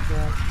soldier, I feel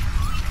like.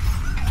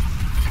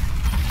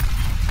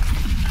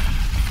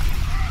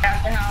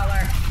 Captain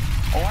Howler.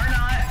 Or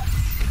not.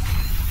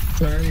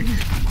 Sorry.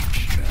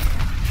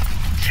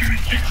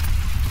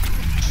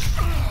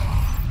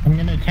 I'm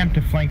gonna attempt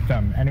to flank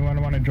them.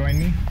 Anyone want to join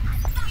me?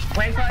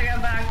 Wait till I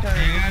get back to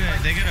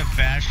it. They gotta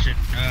bash it.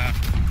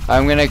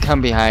 I'm gonna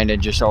come behind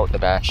and just ult the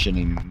Bastion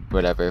and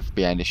whatever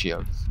behind the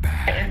shields.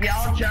 If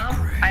y'all jump,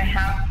 I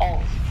have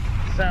ult.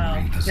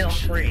 So, feel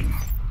free.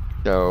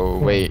 So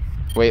wait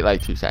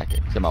like 2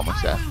 seconds. I'm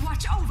almost there. I will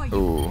watch over you.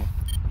 Ooh.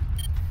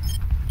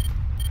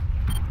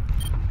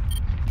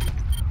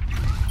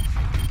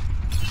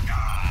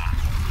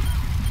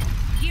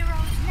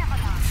 Heroes never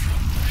lost.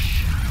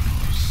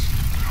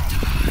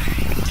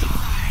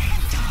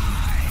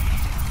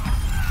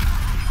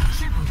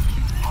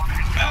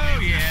 Oh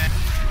yeah.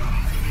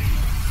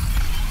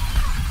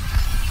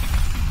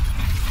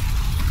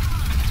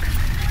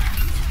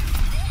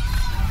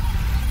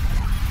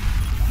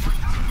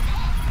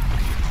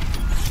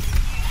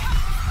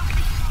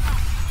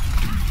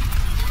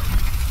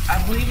 I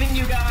believe in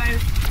you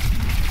guys.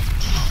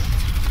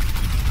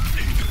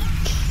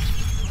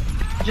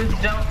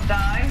 Just don't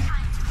die.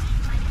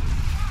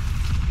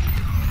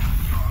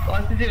 All I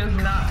have to do is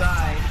not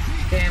die.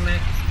 Damn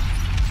it.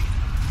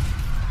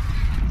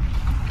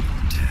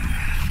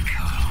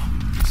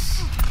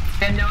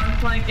 And no one's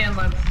flanking.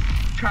 Let's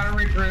try to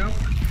regroup.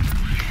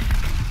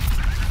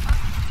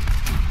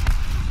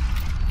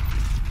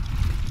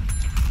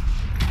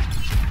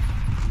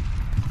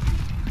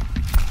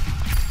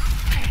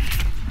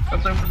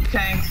 Let's open the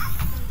tanks.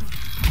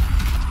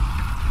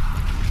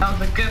 That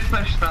was a good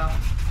push though.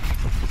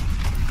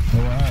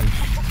 It was.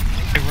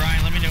 Hey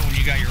Ryan, let me know when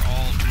you got your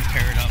ult and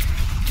pair it up.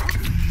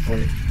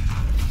 Wait.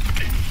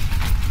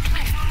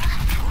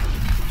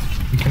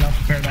 You can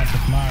also pair that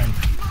with mine.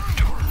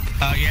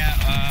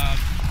 Yeah,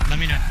 let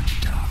me know.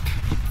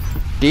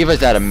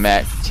 Diva's at a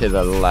mech to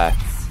the left.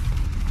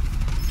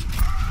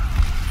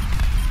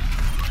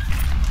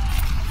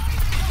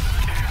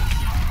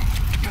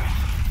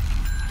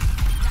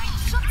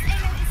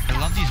 I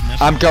love these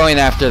missiles. I'm going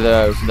after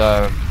the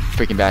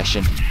freaking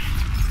Bastion.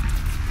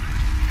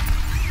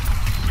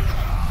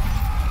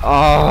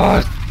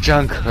 Oh,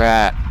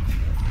 Junkrat.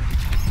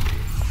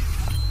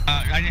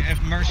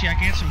 If Mercy, I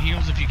can get some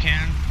heals if you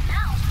can.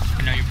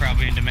 I know you're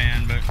probably in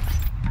demand, but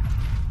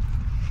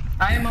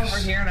I am over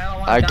here and I don't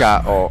want to I die.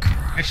 got ult.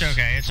 it's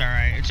okay. It's all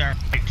right. It's all right.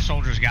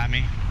 Soldiers got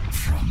me.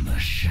 From the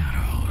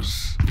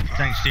shadows.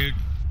 Thanks, dude.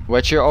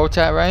 What's your ult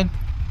at, Ryan?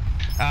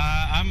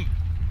 I've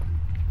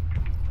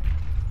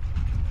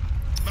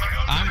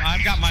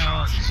got my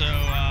ult, so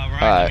Ryan,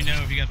 let Alright. me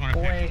know if you guys want to.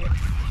 Wait.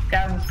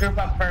 Guys, let's group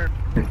up first.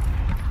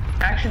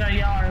 Actually, no,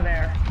 y'all are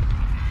there.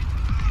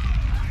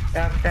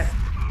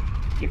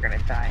 You're gonna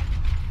die.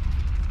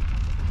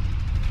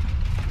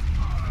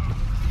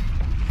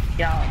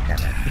 Y'all are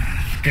gonna.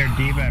 They're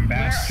Diva and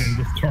Bastion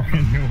just throwing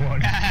a new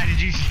one.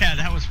 Did you? Yeah,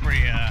 that was pretty.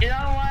 You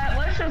know what?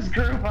 Let's just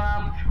group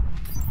up.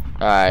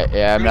 Alright,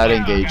 yeah, I'm not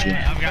engaging.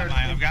 I've got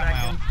my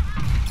ult.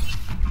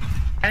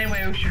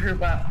 Anyway, we should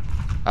group up.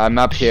 I'm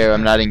up here,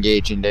 I'm not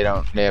engaging. They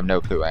have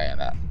no clue where I am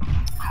at.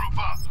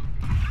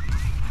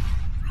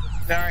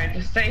 Alright,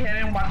 just stay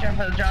hidden, watch out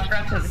for the jump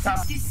rats at the top.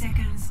 60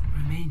 seconds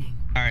remaining.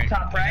 All right.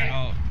 Top right. I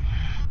got ult.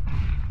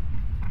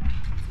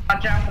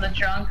 Watch out for the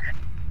junk.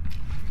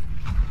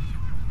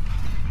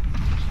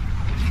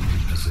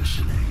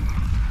 Positioning.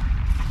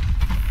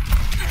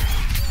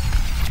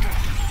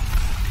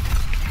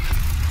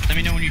 Let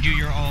me know when you do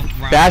your ult,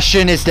 Ryan.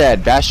 Bastion is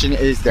dead. Bastion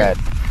is dead.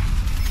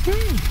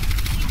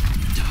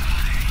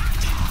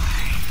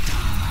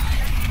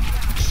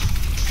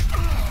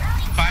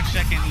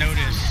 5-second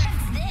notice.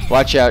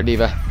 Watch out,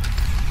 Diva.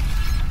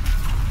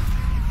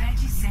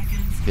 30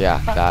 seconds. Yeah,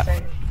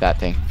 that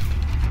thing.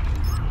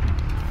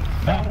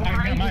 Oh, I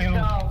got my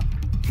ult.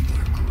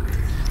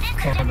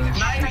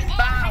 Nice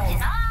foul.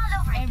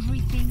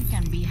 Everything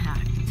can be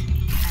hacked,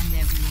 and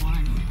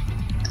everyone.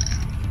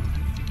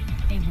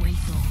 A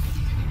whistle.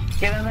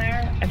 Get in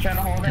there and try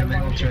to hold it as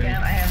long as you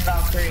can. I have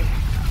Valkyrie.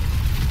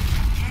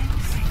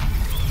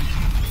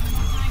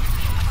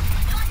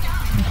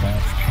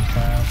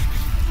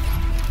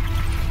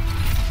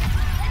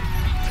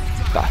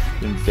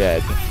 Bastion's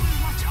dead.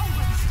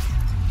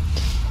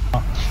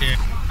 Shit.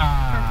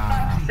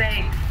 Fuck's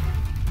sake.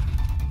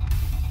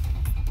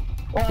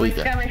 Well, we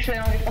just gotta make sure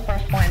they don't get the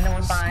first point, then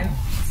we're fine.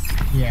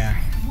 Yeah.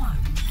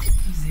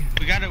 1-0.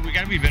 We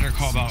gotta be better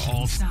call about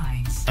ult.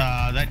 Sides.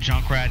 That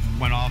Junkrat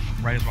went off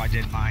right as I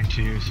did mine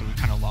too, so we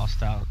kind of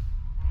lost out.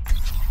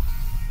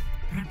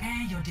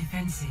 Prepare your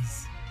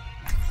defenses.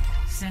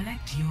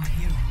 Select your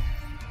hero.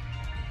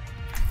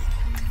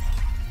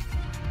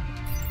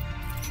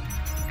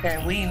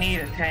 Okay, we need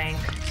a tank.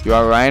 You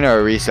want Ryan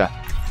or Orisa?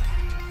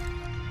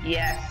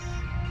 Yes.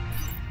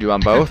 You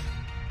want both?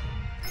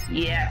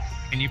 Yes.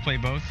 Can you play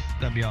both?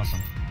 That'd be awesome.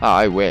 Oh,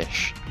 I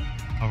wish.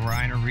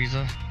 Orion or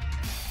Riza?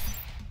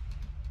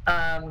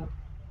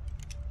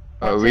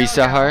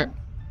 Orisa Heart?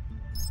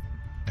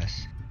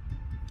 Yes.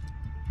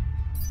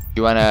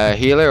 You want a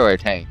healer or a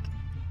tank?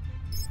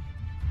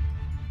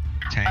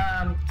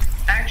 Tank.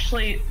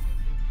 Actually,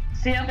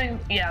 see how things,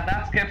 yeah,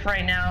 that's good for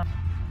right now.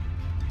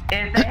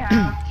 If they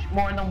have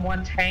more than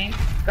one tank,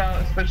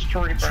 go switch to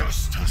Reaper.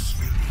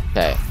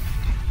 Okay.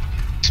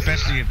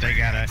 Especially if they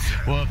got a,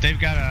 well, if they've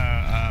got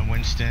a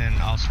Winston,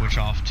 I'll switch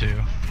off too.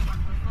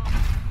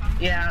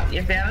 Yeah,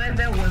 if they have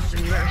that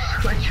Winston, you better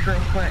switch real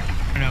quick.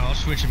 No, I'll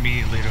switch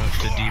immediately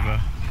to Diva.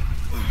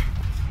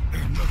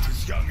 I'm not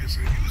as young as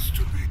I used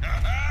to be.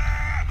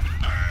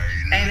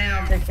 And then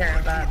I'll take care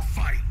of that.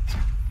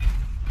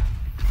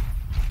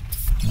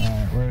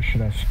 Alright, where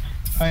should I?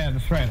 Oh yeah,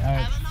 that's right.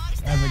 I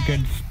have a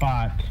good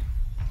spot.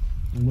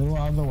 A little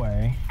out of the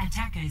way.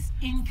 Attackers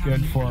incoming.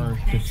 Good for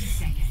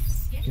just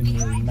giving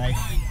me a nice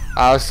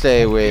I'll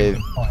stay with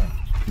point.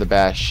 the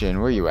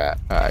Bastion. Where you at?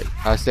 Alright,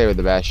 I'll stay with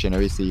the Bastion.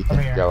 Orisa, you Over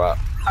can here. go up.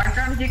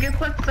 Archon, you can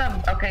put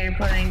some. Okay, you're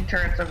putting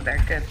turrets over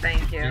there. Good,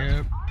 thank you.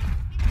 Yep.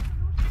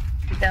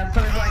 Yeah,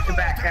 so we'd like to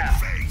back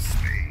up.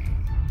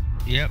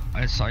 Yep,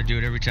 I do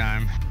it every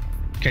time.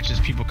 Catches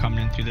people coming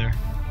in through there.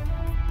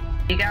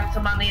 You got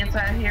some on the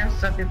inside here,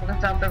 so people can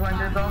tell if they're going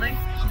to the building.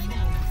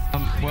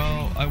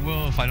 Well, I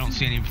will if I don't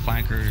see any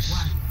flankers.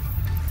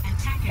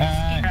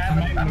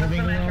 Am I moving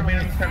a little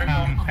bit?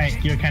 Hey,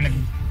 you're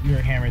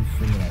hammered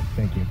for that.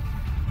 Thank you.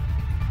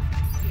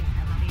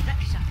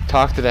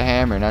 Talk to the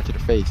hammer, not to the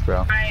face, bro.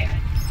 Alright.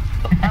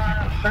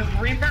 There's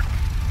Reaper.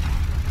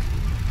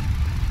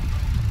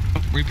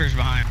 Reaper's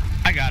behind.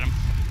 I got him.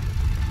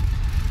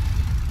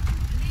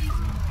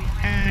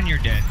 And you're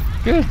dead.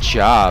 Good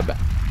job.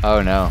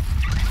 Oh no.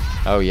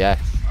 Oh yes.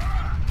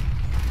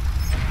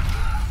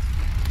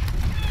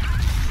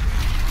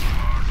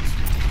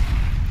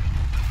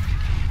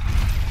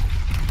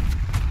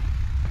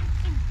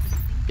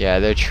 Yeah,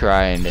 they're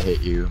trying to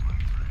hit you,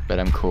 but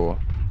I'm cool.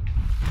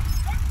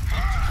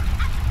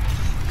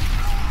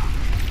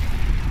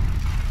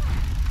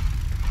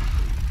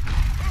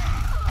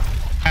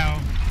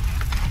 Ow.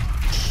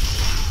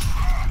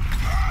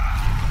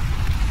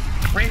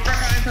 Reaper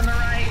coming from the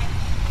right.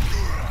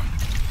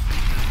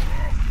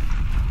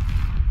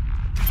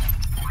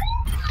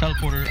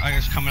 Teleporter, I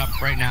guess, coming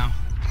up right now.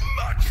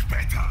 Much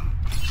better.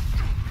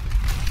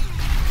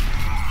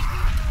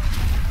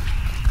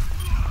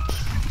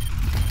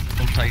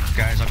 Hold tight,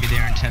 guys. I'll be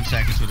there in 10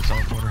 seconds with the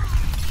teleporter.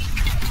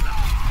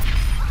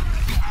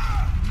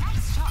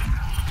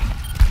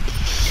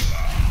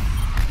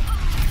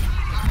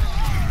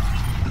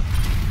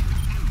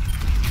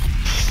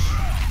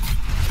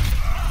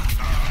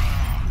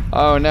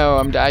 Oh no,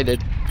 I'm died. Get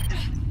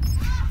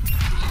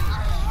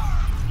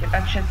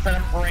that shit set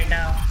up for right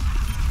now.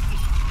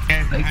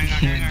 I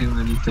can't do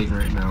anything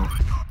right now.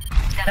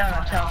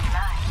 No, tell.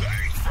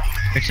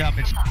 It's up,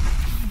 it's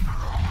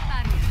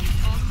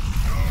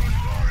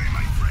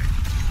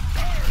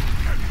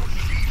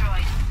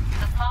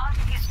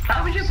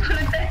How would you put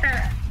it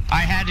there? I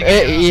had to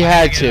get it up. He I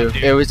had get to. it up,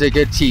 dude. It was a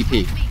good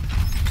TP.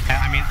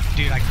 I mean,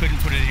 dude, I couldn't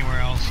put it anywhere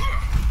else.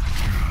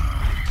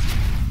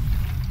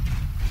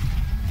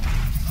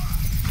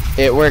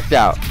 It worked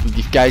out.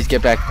 You guys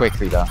get back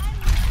quickly though.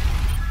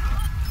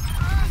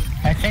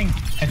 I think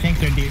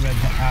their diva's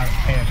out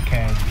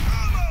AFK.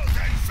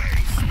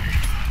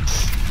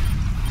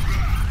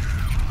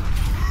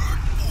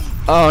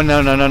 Oh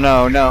no no no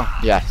no no.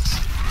 Yes.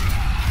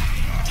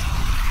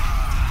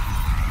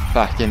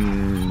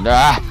 Fucking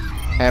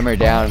hammer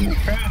down.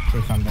 Crashed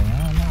or something.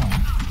 I don't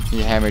know.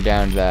 You hammer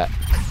down that.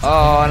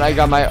 Oh, and I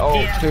got my ult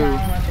Yeah, too.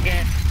 once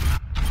again.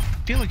 I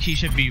feel like he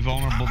should be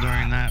vulnerable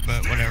during that,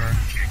 but whatever.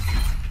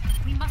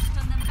 We must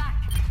turn them back.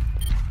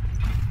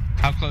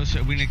 How close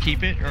are we gonna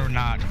keep it or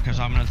not? Because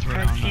I'm gonna throw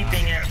We're it on.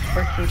 keeping it.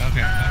 We're keeping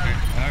Okay, okay,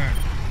 all right.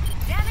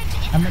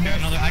 I'm gonna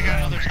I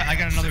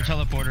got another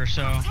teleporter,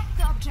 so Protect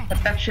the object.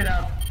 Put that shit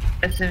up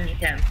as soon as you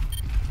can.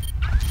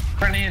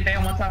 We're gonna need to stay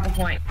on what's off the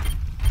point.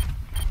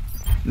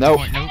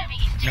 Nope. nope,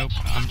 nope.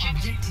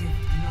 Objective lost.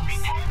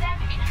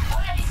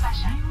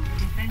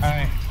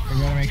 Alright, we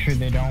gotta make sure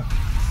they don't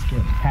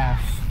get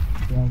past.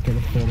 They don't get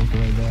a foot of the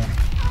way there.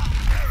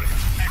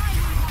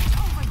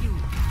 Over you.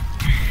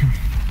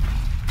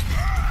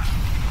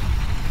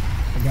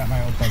 I got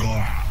my ult by the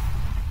way.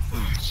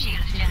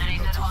 Shield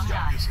generator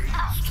online.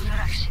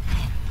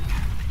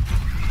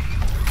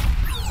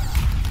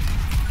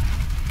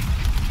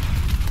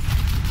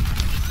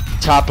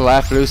 Top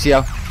left,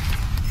 Lucio.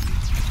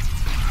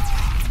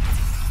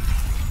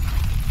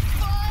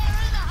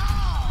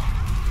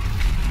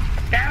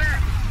 Got her!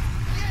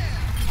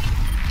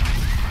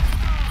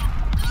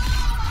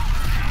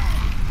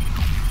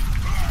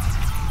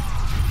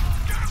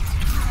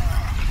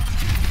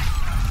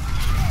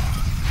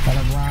 Got a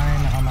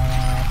Rhine on my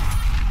left.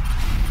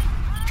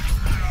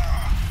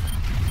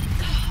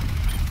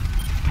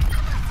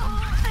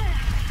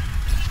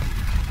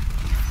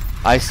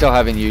 I still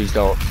haven't used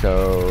ult,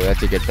 so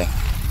that's a good thing.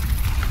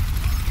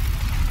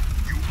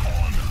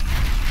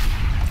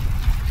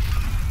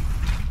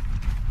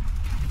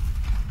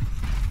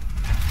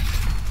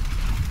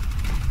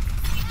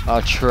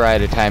 I'll try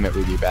to time it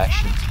with you,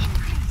 Bastion.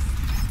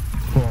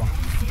 Cool.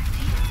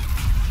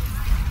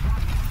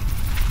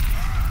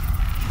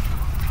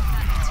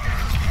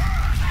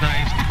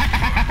 Nice.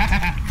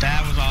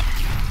 That was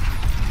awesome.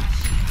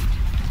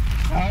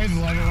 I always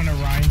love it when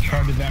Orion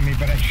charges at me,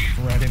 but I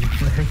shredded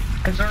first.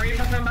 There's a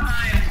Reaper from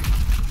behind.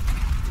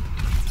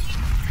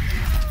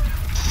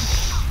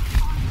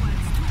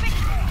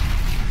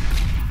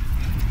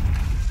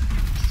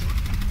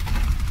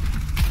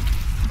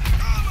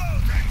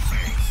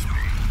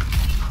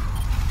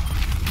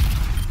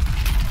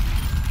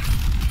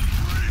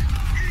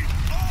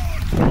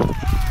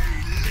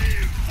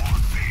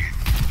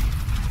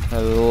 I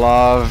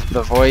love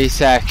the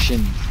voice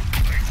action.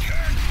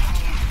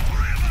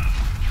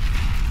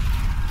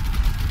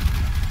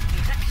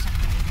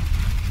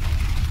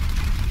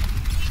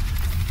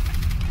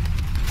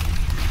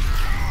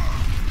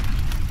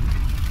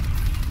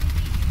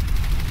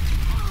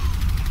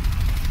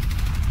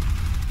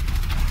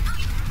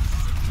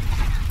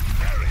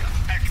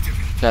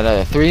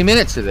 Got 3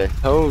 minutes of this.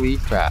 Holy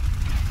crap.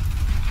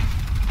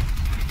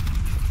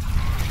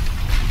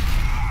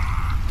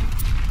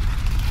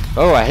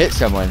 Oh, I hit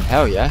someone.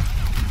 Hell yeah.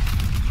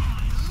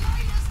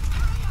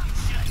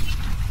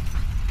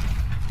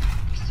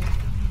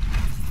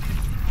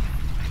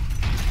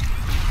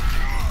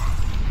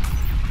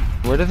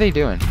 What are they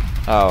doing?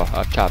 Oh,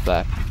 up top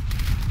left.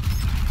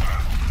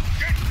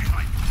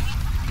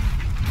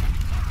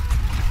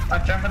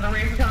 Watch out for the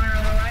Reaper coming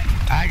on the right.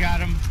 I got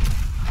him.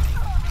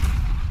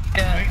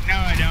 Yeah. Wait, no,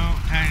 I don't.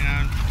 Hang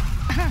on.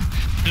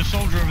 There's a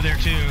soldier over there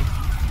too.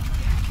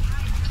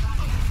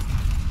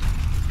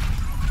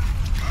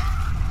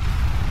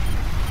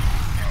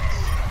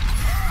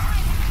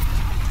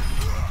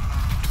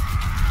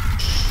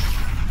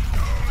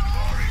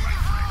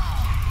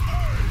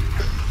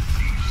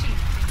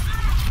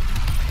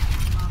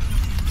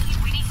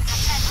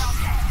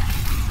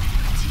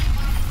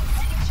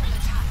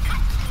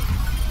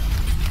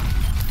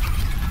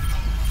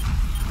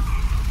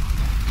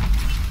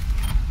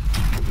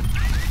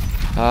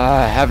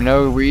 I have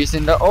no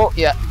reason to. Oh,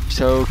 yeah.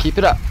 So keep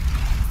it up.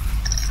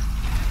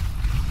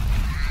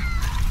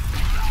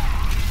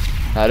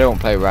 I don't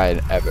play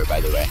Riot ever,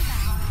 by the way.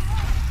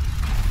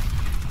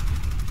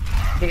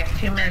 We got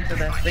 2 minutes of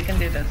this. We can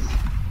do this.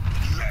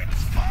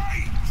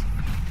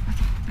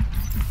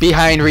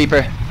 Behind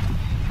Reaper.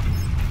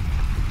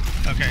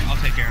 Okay, I'll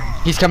take care of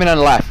him. He's coming on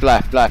the left.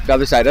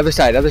 Other side.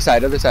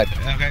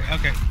 Okay,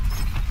 okay.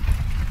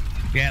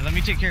 Yeah, let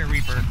me take care of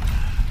Reaper.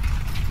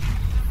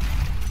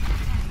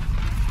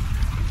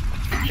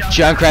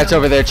 Junkrat's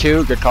over there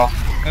too. Good call.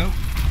 Oh,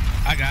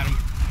 I got him.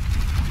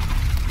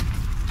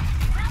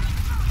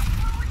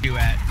 Where you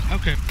at?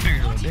 Okay, there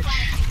you go, bitch.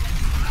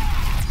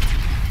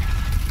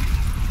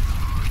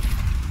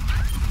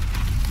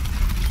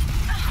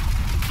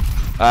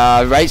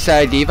 Right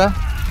side, Diva.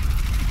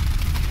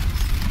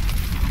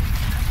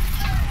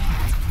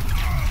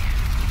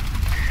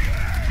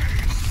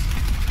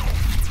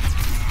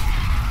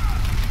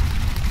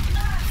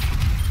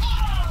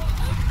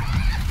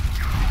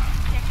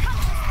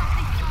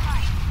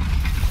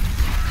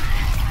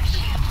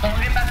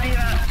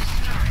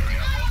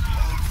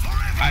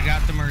 I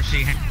got the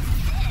Mercy.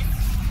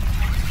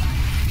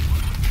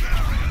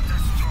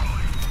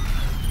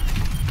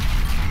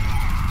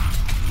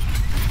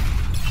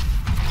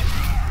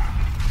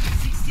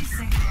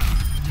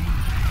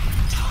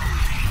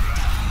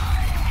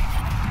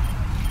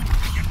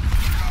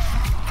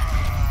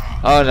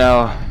 Oh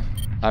no,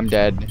 I'm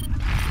dead.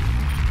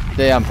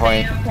 Stay on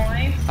point.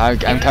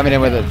 I'm coming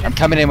in with it. I'm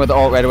coming in with the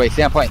ult right away.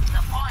 Stay on point.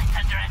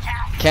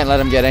 Can't let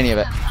him get any of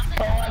it.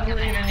 Oh, I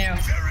believe in you.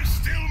 There is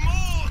still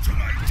more to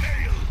my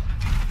tale.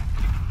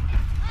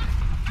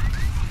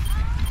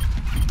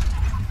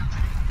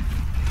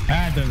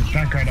 Ah, there's a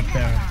Junkrat up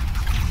there.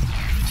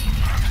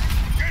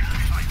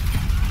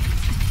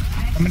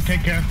 I'm gonna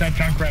take care of that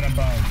Junkrat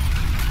above.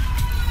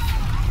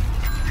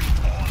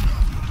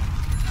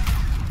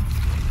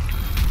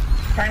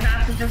 Try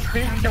not to just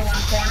squeeze into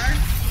one corner.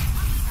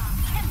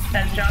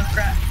 That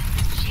Junkrat.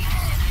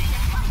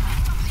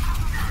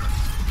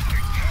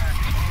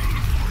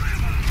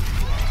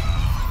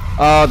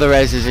 Oh, the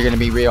reses are gonna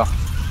be real.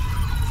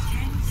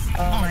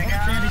 Oh my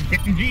god.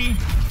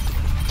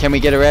 Can we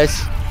get a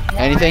res?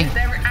 Anything?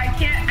 I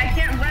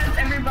can't res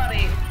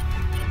everybody.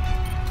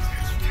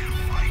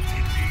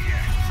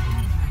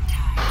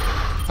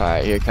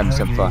 Alright, here comes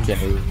some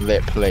fucking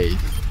lit plays.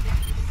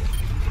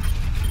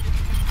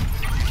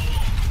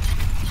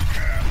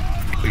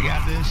 We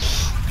got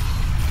this.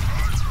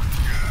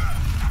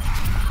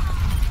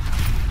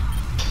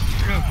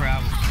 No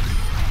problem.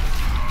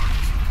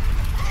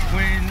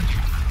 Win.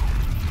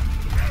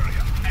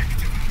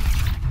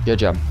 Good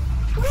job.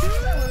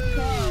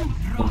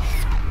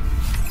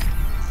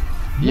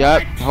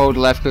 Yep, hold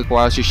left click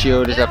whilst your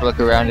shield is up,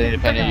 look around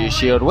independent of your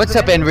shield. What's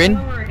up, Enrin?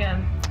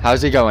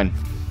 How's it going?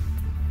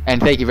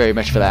 And thank you very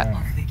much for that.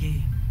 The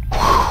game.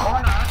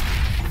 Or not.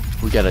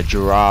 We got a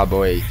draw,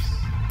 boys.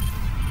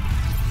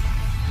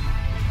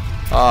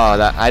 Oh,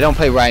 that I don't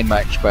play Ryan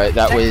much, but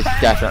that was Next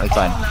time, definitely all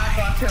fun. knock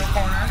off to a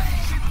corner.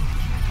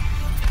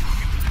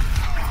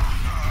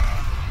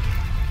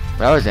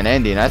 That was an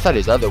ending. I thought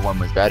his other one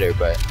was better,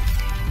 but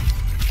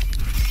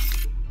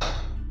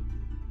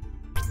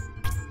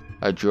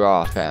a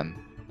draw, fam.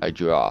 A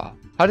draw.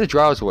 How do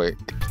draws work?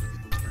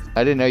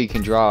 I didn't know you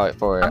can draw it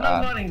for. I'm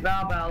not voting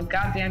Valbel.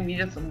 Goddamn, you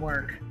did some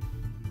work.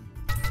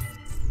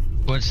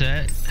 What's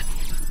that?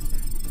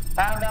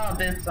 Valbel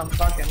did some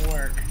fucking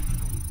work.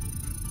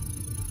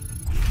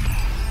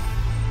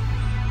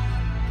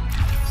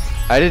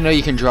 I didn't know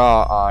you can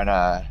draw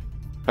on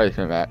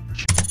placement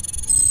match.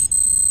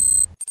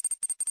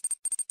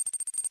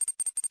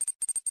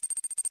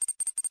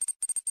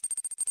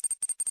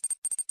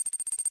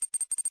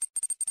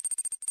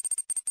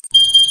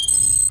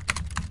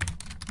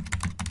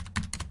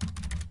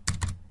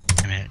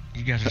 Damn it,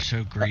 you guys are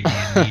so greedy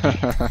and needy.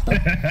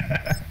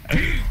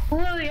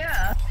 Well,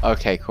 yeah.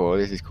 Okay, cool.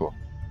 This is cool.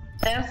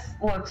 This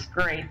looks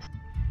great.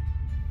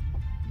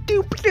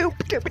 Doop doop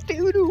doop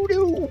doo doo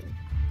doo.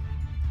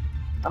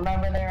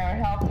 Remember, there are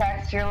health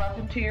packs to your left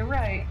and to your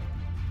right.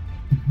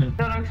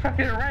 Don't expect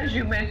you to res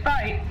you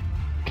mid-fight.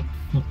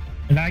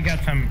 And I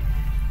got some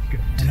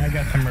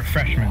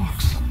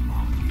refreshments.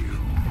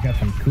 I got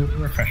some cool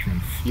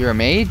refreshments. You're a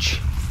mage?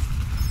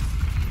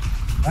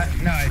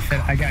 No, I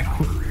said I got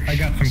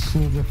some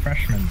cool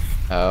refreshments.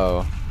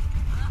 Oh.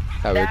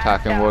 Thought we were That's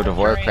talking World of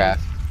great.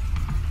 Warcraft.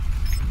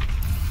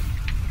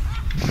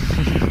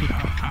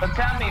 But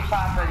tell me,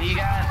 Papa, you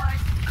got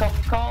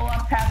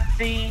Coca-Cola,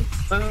 Pepsi,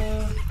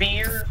 booze,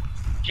 beer,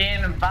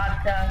 gin and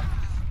vodka,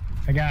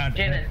 I got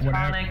gin and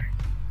tonic.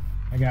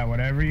 I got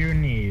whatever you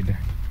need.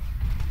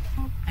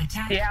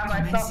 Attack Yeah,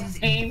 my commences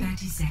in self-esteem.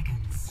 30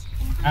 seconds.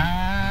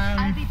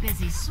 I'll be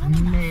busy soon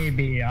enough.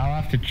 Maybe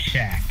I'll have to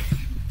check.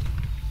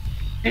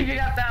 If you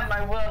got that,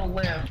 my will to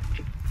live.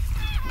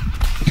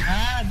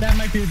 That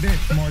might be a bit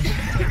more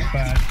difficult,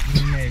 but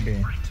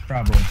maybe,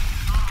 probably.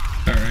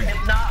 Alright.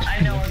 If not, I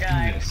know a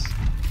guy.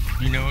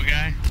 You know a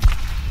guy?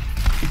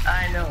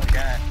 I know a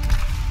guy.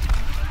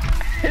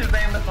 His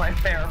name is my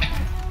therapist.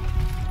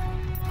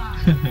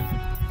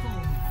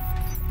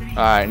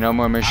 Alright, no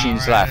more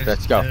machines Alright, left.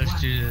 Let's go. Let's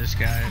do this,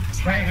 guy.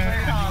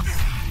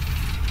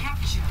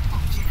 Capture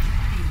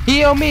objective.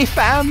 Heal me,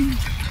 fam!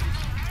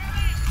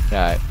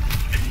 Alright.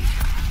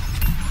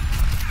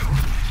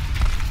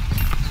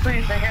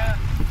 Please, I got.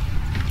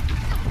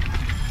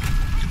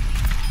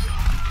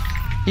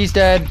 He's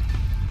dead.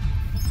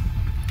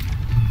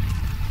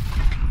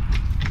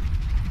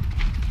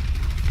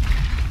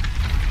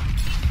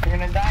 You're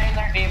gonna die in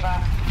there,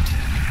 Diva.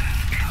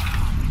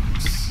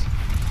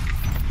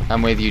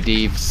 I'm with you,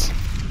 Deeves.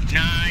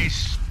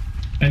 Nice.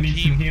 I need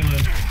some healing.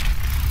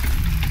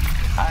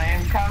 I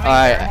am coming.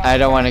 Alright, I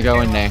don't want to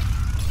go in there.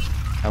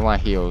 I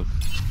want heals.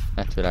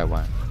 That's what I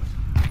want.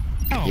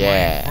 Oh,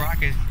 Yeah. my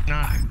rock is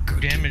not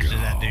damage to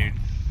that dude.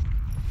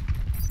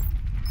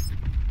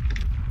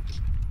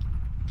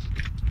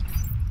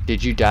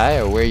 Did you die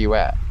or where you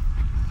at?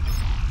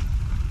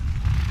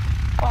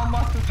 Well,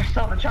 most of us are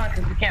still the chunk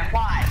because we can't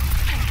fly.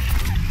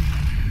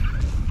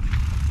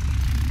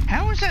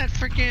 How is that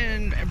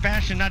freaking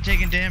Bastion not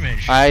taking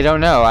damage? I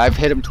don't know. I've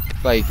hit him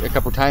like a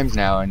couple times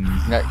now and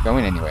he's not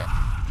going anywhere.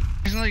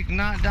 He's like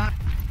not dying.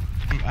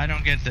 I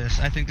don't get this.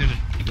 I think there's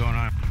a going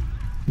on.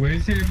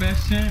 Where's your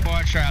best chance?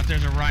 Watch out,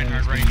 there's a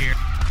Reinhardt right here.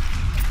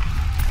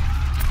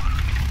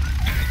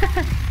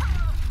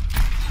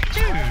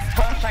 Dude.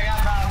 Plus, I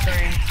got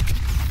Valkyrie.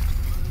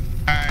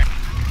 Alright.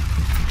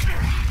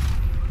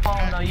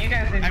 Oh no, you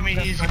guys need I mean,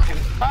 to he's-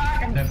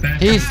 fucking. That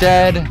best He's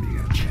dead.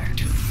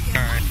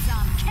 Alright.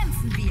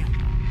 Kämpfen wir.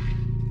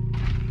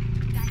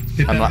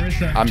 Get that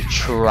wrist up. I'm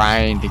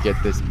trying to get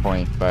this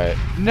point, but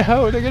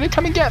no, they're gonna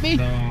come and get me.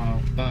 Oh,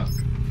 fuck.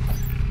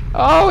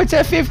 Oh, it's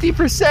at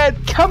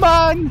 50%. Come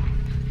on.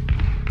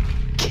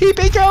 Keep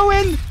it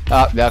going.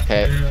 Oh,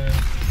 okay.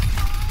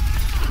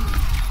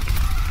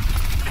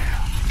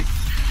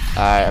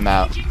 Alright, I'm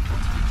out. I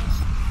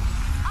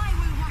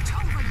will watch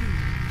over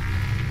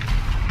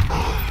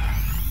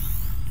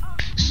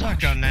you.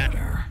 Sucked on that.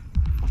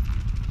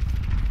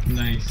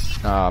 Nice.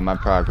 Oh, my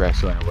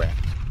progress went away.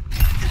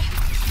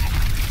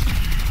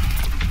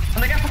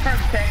 And I got the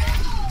first pick.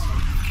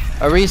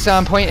 A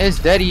respawn point is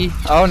deady.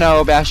 Oh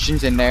no,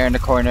 Bastion's in there in the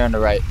corner on the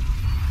right.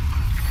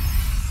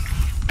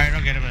 Alright,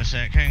 I'll get him in a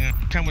sec. Hang on.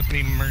 Come with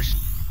me, Merce.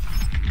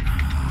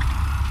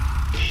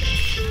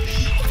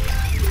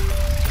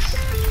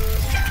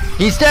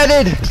 He's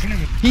deaded!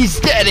 He's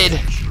deaded!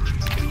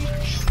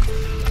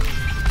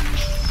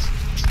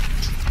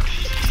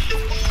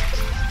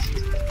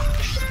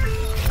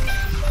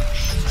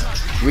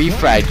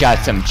 Refried got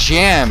some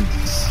jams.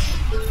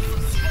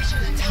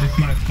 It's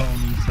my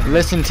phone. Sorry.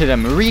 Listen to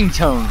them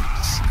ringtones.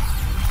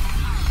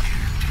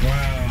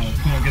 Wow.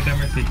 Come on, get that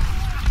mercy.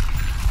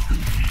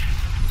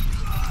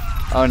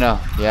 Oh no,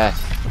 yes.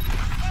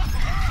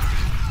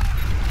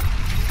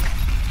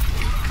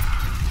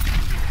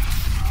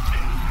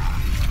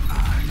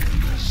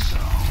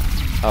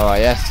 Oh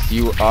yes,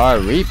 you are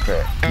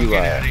Reaper. Don't You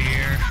get are out of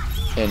here.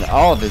 in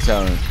all the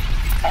zones.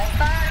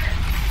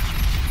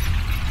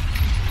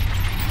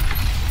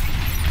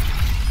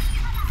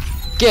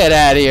 Get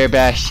out of here,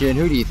 Bastion.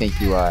 Who do you think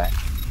you are?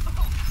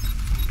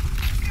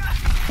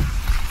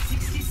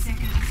 60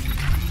 seconds.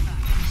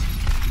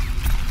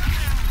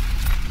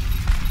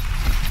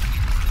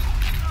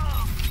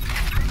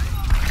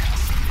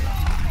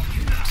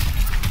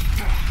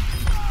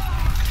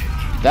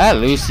 That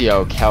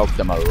Lucio helped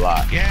them a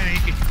lot. Yeah,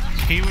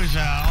 he was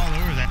all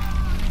over that.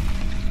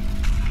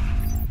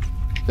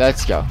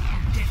 Let's go.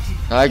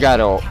 I got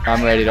ult.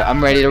 I'm ready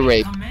to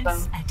rape.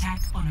 Commence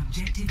attack on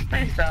objective.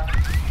 Please don't.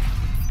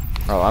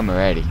 Oh, I'm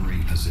ready.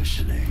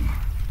 Repositioning.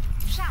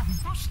 Schaden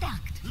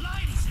verstärkt.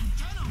 Ladies and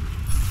gentlemen,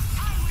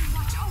 I will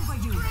watch over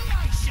you.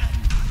 Creation.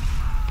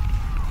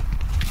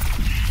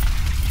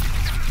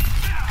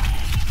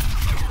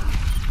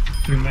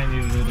 We might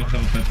need a little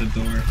help at the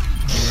door.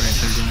 Alright,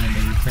 they're going to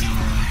be turning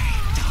around.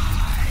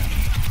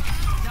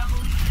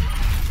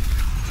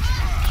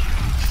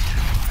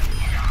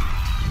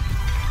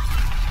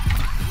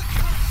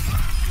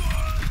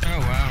 Oh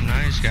wow,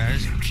 nice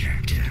guys.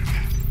 Objective.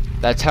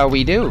 That's how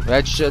we do.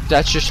 That's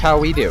just how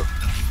we do.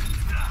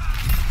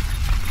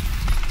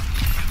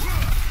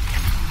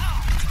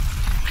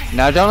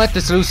 Now don't let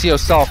this Lucio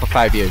stall for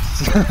 5 years.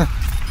 Right?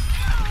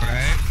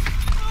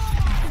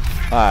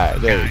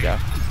 Alright, there we go.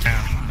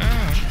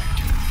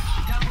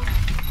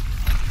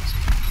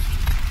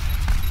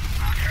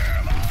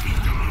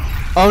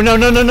 Oh no,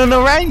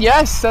 Ryan,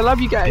 yes! I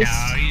love you guys.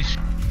 No, he's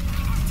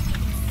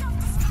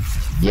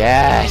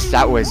Yes,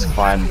 that was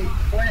fun.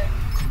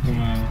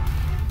 Wow.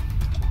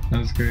 That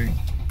was great.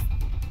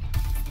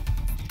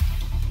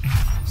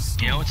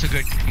 you know it's a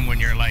good when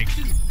you're like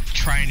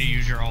trying to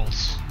use your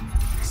ults.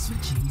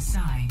 Switching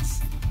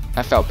sides.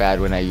 I felt bad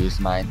when I used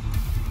mine,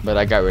 but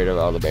I got rid of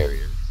all the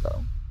barriers,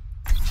 so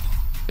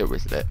it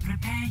was lit.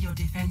 Prepare your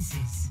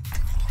defenses.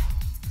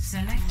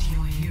 Select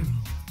your hero.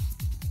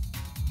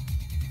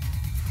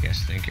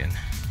 Yes, thinking.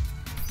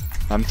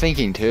 I'm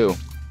thinking too.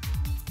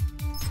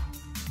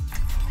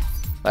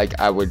 Like,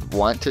 I would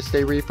want to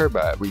stay Reaper,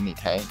 but we need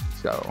tank,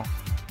 so.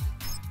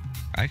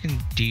 I can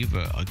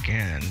Diva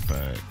again,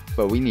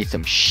 but we need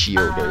some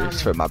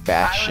shielders for my I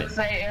Bastion. would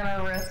say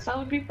Arissa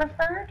would be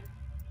preferred.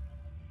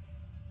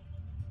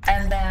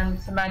 And then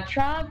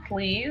Symmetra,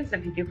 please.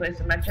 If you do play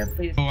Symmetra,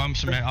 please. oh, I'll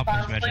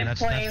play Symmetra.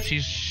 That's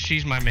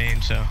she's my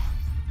main, so.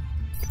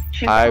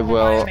 She's I also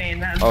will my main,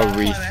 that's why I'm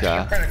extra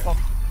Orisa. critical.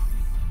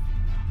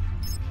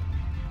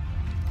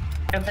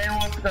 If anyone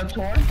wants to go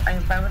towards, I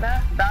can fight with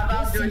that.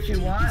 I'll do what you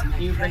want.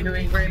 You've been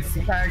doing great this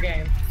entire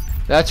game.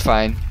 That's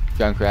fine,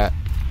 Junkrat.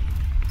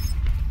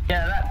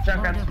 Yeah, that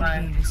Junkrat's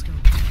fine.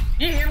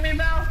 You hear me,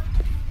 Mel?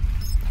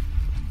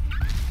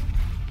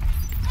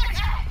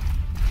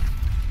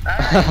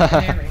 Alright, you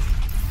can hear me.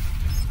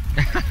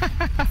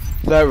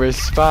 That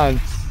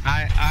response.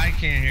 I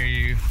can't hear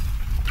you.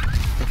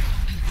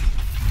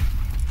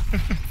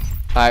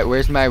 Alright,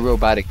 where's my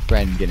robotic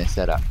friend gonna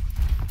set up?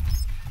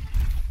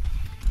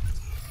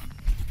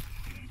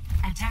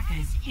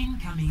 Attackers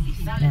incoming.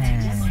 I'll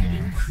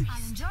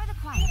enjoy the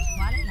quiet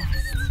while it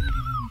lasts.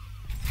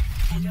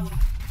 Hello.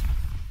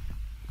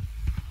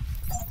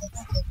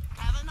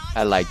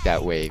 I like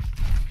that wave.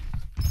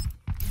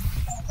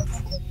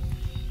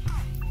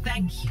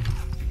 Thank you.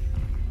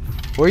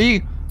 Where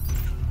you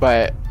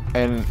where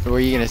are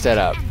you gonna set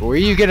up? Where are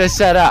you gonna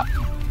set up?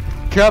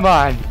 Come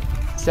on,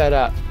 set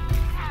up.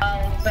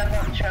 I'll set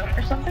up choke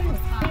or something?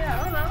 Yeah,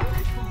 I don't know.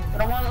 I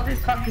don't want to let these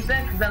fuckers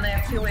in because then they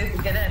have 2 ways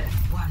to get in.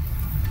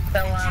 So,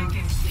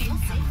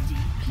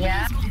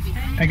 yeah.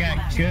 I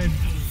got good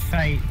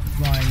sight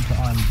lines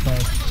on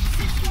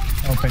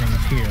both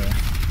openings here.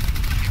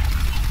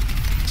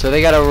 So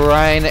they got a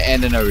Rhine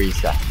and an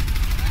Orisa.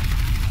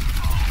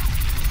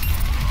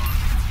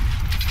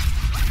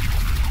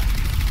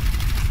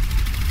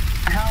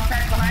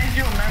 Halifax behind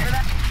you, remember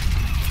that?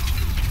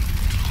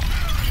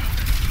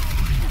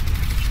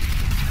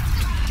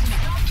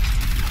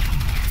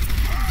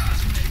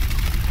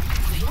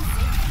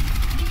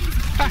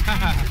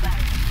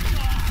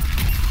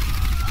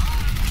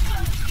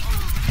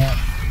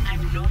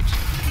 I'm not.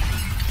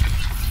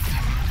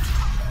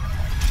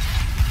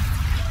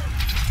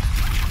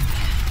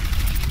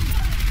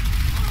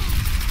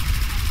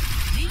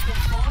 Vehicle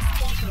force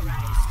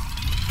authorized.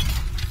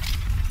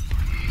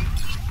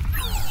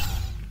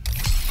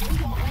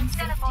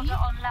 Teleporter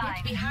online.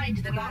 Get behind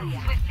the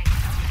barrier.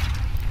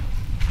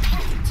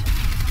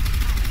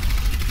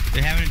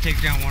 They haven't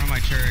taken down one of my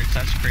turrets.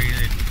 That's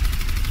crazy.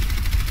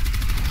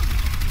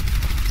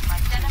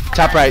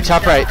 Top right,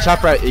 top right,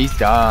 top right. He's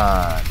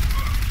done.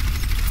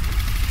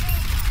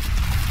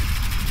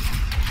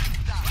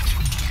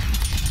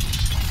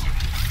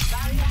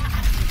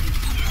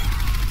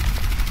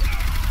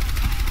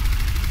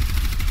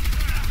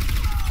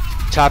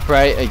 Top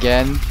right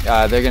again.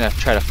 They're gonna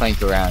try to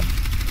flank around.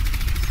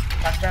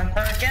 Watch out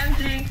for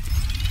Genji.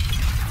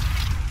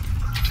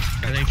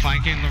 Are they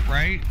flanking the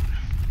right?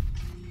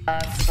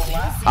 To the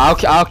left.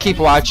 I'll keep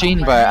watching,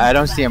 but I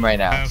don't see him right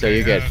now, so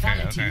you're good.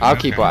 Okay, I'll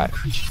keep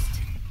watching.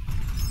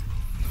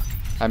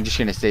 I'm just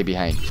gonna stay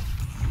behind you.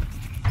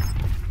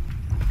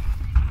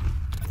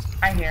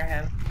 I hear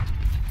him.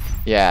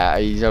 Yeah,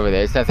 he's over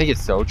there. I think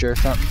it's Soldier or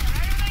something.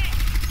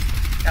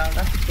 No,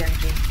 that's a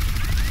Genji.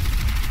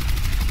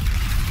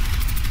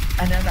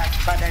 I know that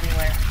spot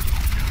anywhere.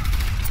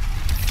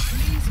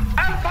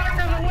 I'm fucked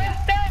to the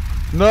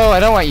Winston! No, I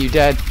don't want you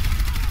dead.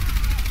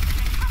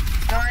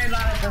 Don't worry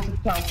about it, there's a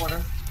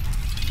teleporter.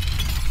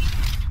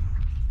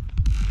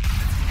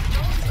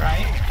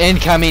 Right?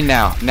 Incoming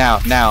now. Now.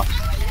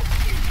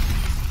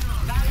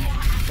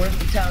 Where's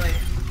the telly?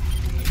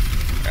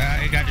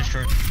 It got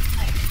destroyed.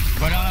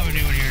 But I'll have a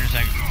new one here in a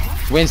second.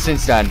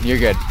 Winston's done. You're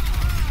good.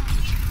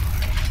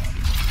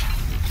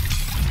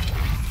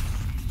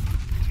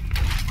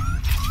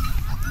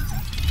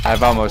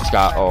 I've almost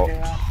got ult.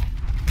 Alright,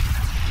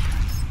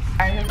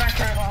 here's my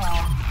critical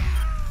health.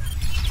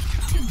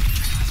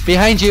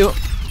 Behind you.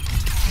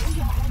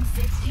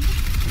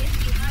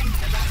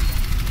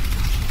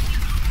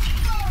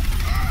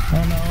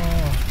 Oh no.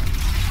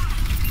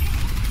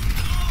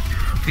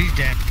 He's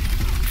dead.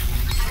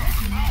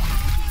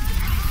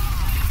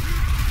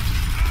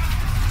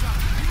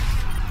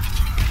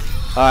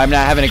 Oh, I'm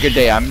not having a good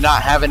day. I'm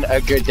not having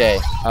a good day.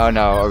 Oh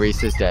no,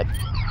 Orisa's dead.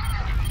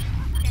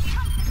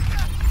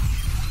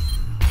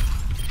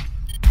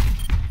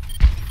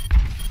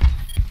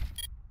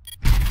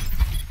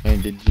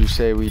 And did you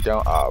say we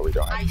don't? Oh, we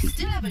don't have I to.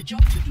 still have a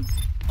job to do.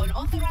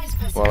 Unauthorized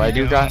personnel. Well, I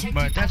do got.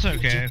 But that's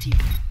okay.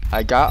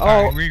 I got.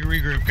 Alright, Oh,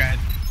 regroup, guys.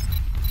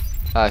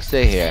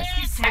 stay here.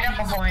 Pick up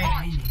a point.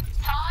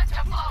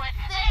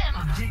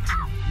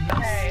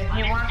 Okay, if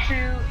you want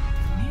to.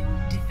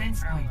 New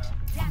defense point.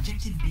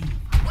 Objective B.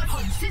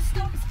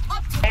 Systems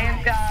up to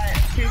They've got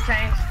 2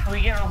 tanks. Can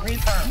we get a Reaper?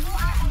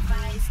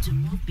 advised to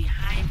move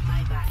behind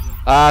my body.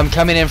 I'm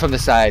coming in from the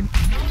side.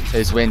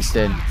 It's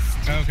Winston.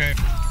 Okay.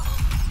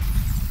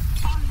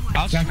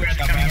 I'll switch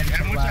up.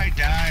 And once I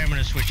die, I'm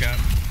gonna switch up.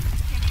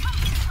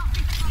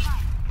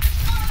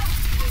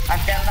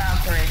 I've got down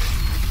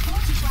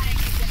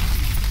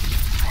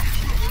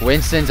 3.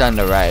 Winston's on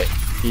the right.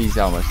 He's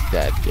almost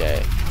dead.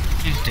 Yeah,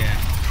 He's dead.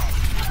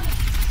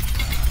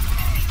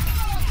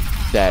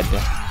 dead.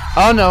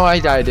 Oh no, I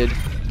died.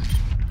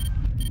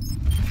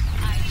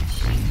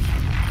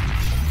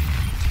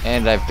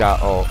 And I've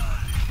got ult.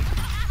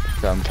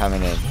 So I'm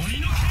coming in.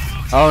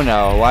 Oh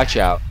no, watch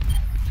out.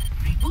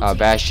 Oh,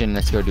 Bastion,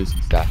 let's go do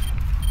some stuff.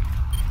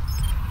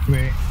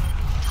 Wait.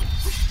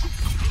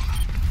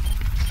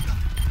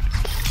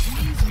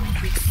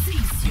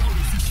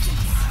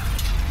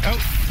 Oh.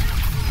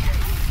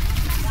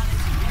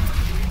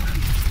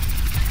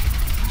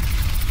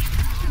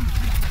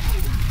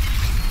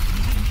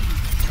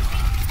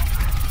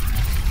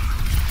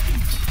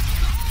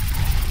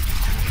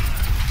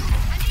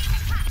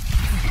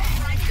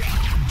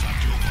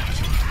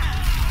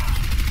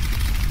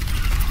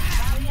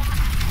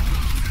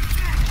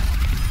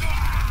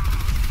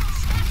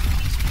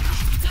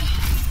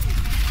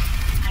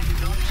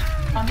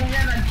 I'm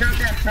gonna jump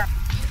that trap.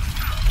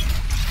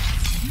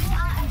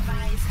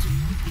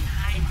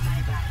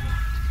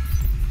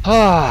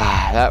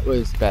 Ah, that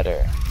was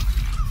better.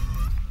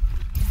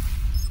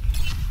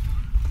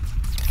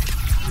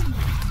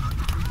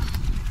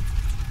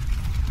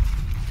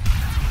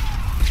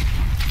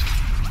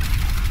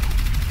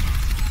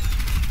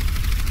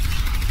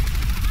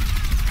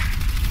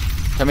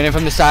 Coming in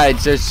from the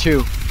sides, there's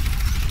 2.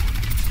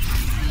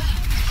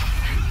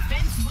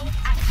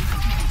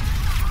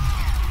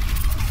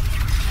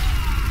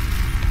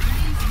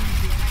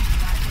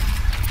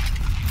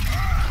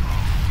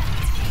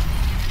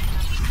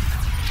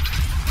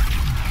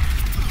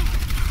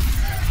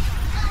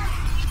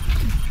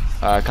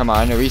 Come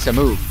on, Orisa,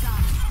 move.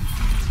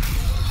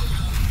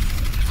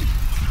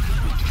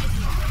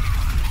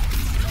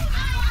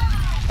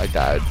 I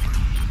died.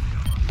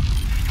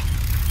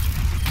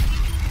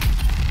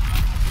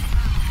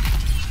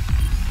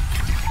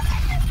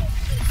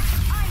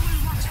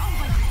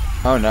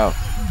 Oh no.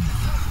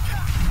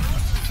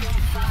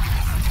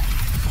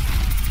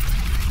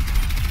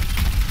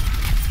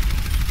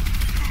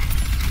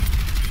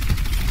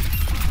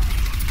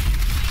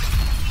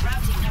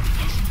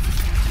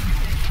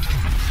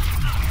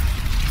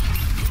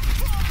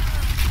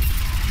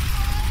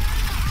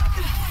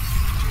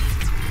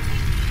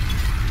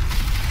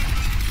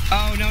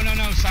 Oh, no.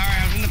 Sorry,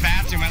 I was in the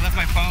bathroom. I left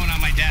my phone on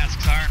my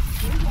desk. Sorry.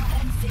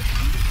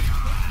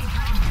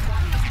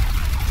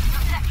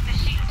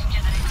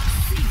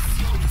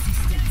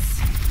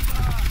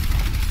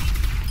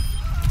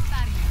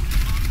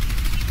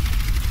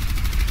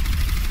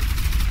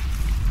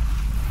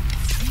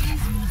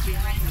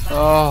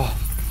 Oh.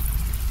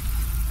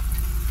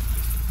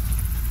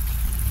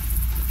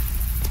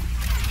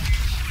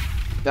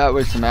 That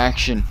was some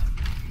action.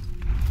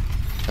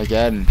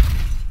 Again.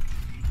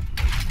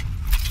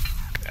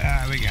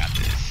 We got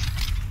this.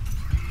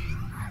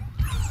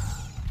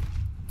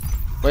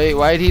 Wait,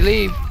 why'd he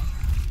leave?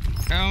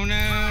 Oh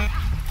no.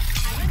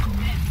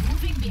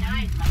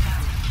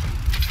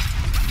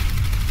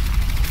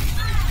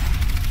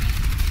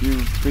 You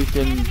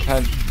freaking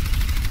cunt.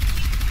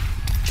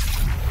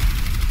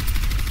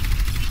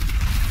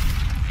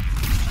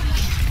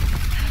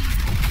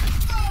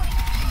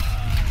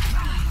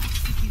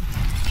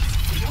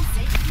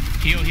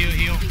 Heal, heal,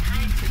 heal.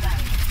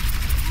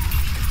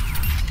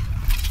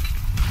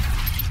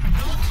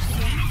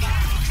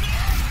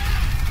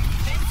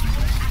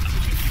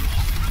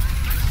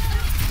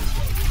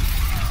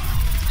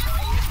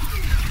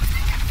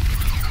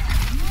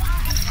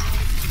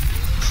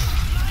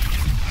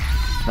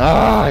 Oh,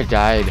 I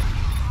died.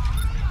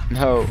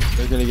 No,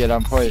 they're gonna get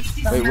on point.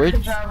 Wait, where?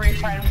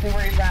 Trying to see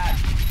where he's at.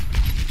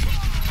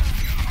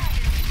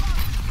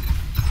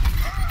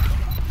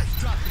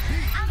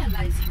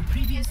 Analyzing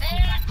previous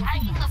feedback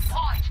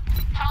performance.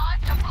 Time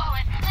to blow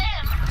it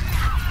in.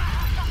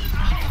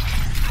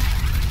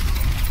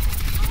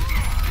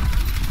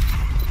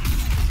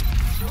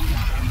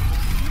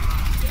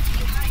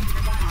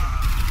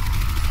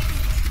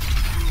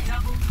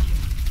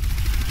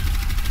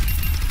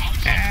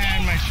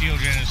 And my shield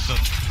gen is so.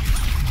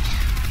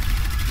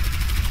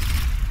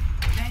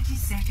 30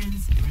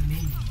 seconds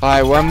remaining.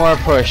 Alright, one more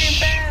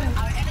push.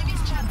 Our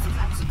enemy's chances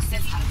at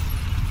success are.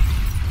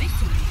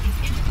 Victory is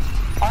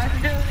imminent. All I have to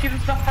do is keep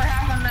this up for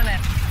half a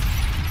minute.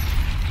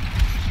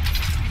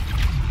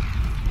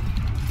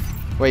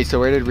 Wait, so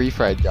where did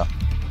Refried go?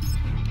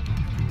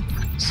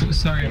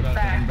 Sorry about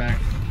that, I'm back.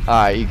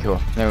 Alright, you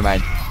cool. Never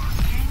mind.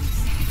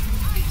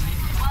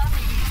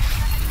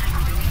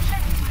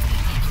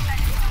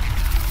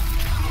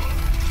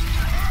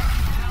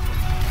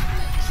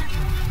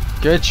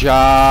 Good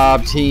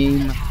job,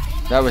 team.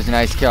 That was a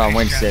nice kill on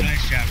Winston.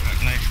 Nice job,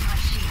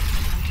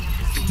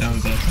 nice. That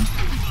was awesome.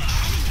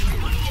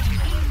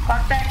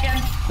 Clock back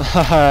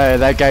in.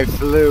 That guy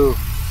flew.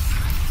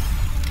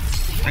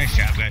 Nice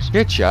job, guys.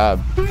 Good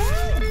job. That was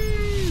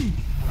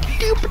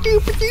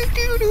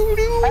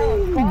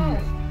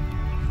close.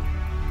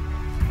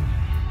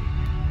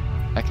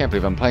 I can't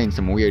believe I'm playing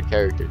some weird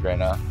characters right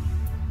now.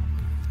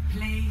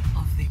 Play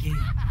of the game.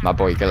 My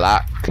boy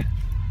Galak.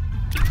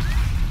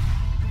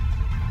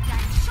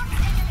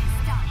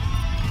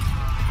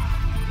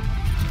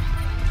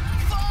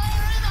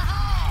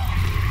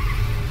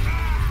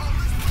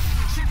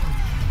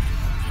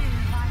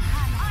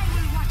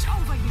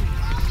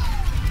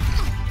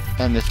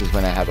 And this is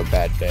when I have a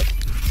bad day.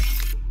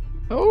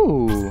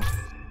 Oh!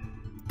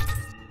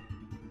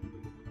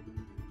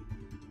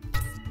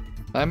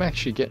 I'm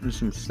actually getting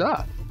some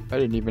stuff. I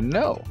didn't even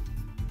know.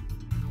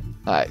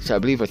 Alright, so I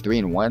believe we're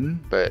 3-1,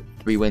 but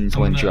 3 wins,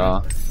 1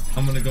 draw.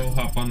 I'm gonna go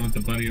hop on with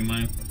a buddy of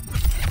mine.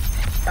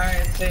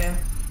 Alright, see ya.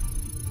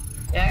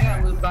 Yeah, I got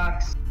a loot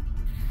box.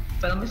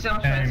 But let me see how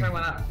much Dang. I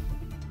went up.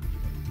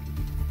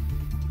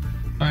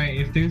 Alright,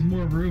 if there's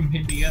more room,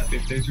 hit me up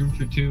if there's room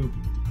for 2.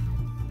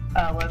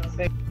 Let's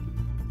see.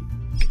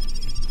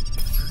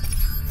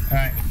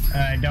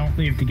 Alright, don't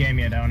leave the game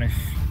yet, Onis.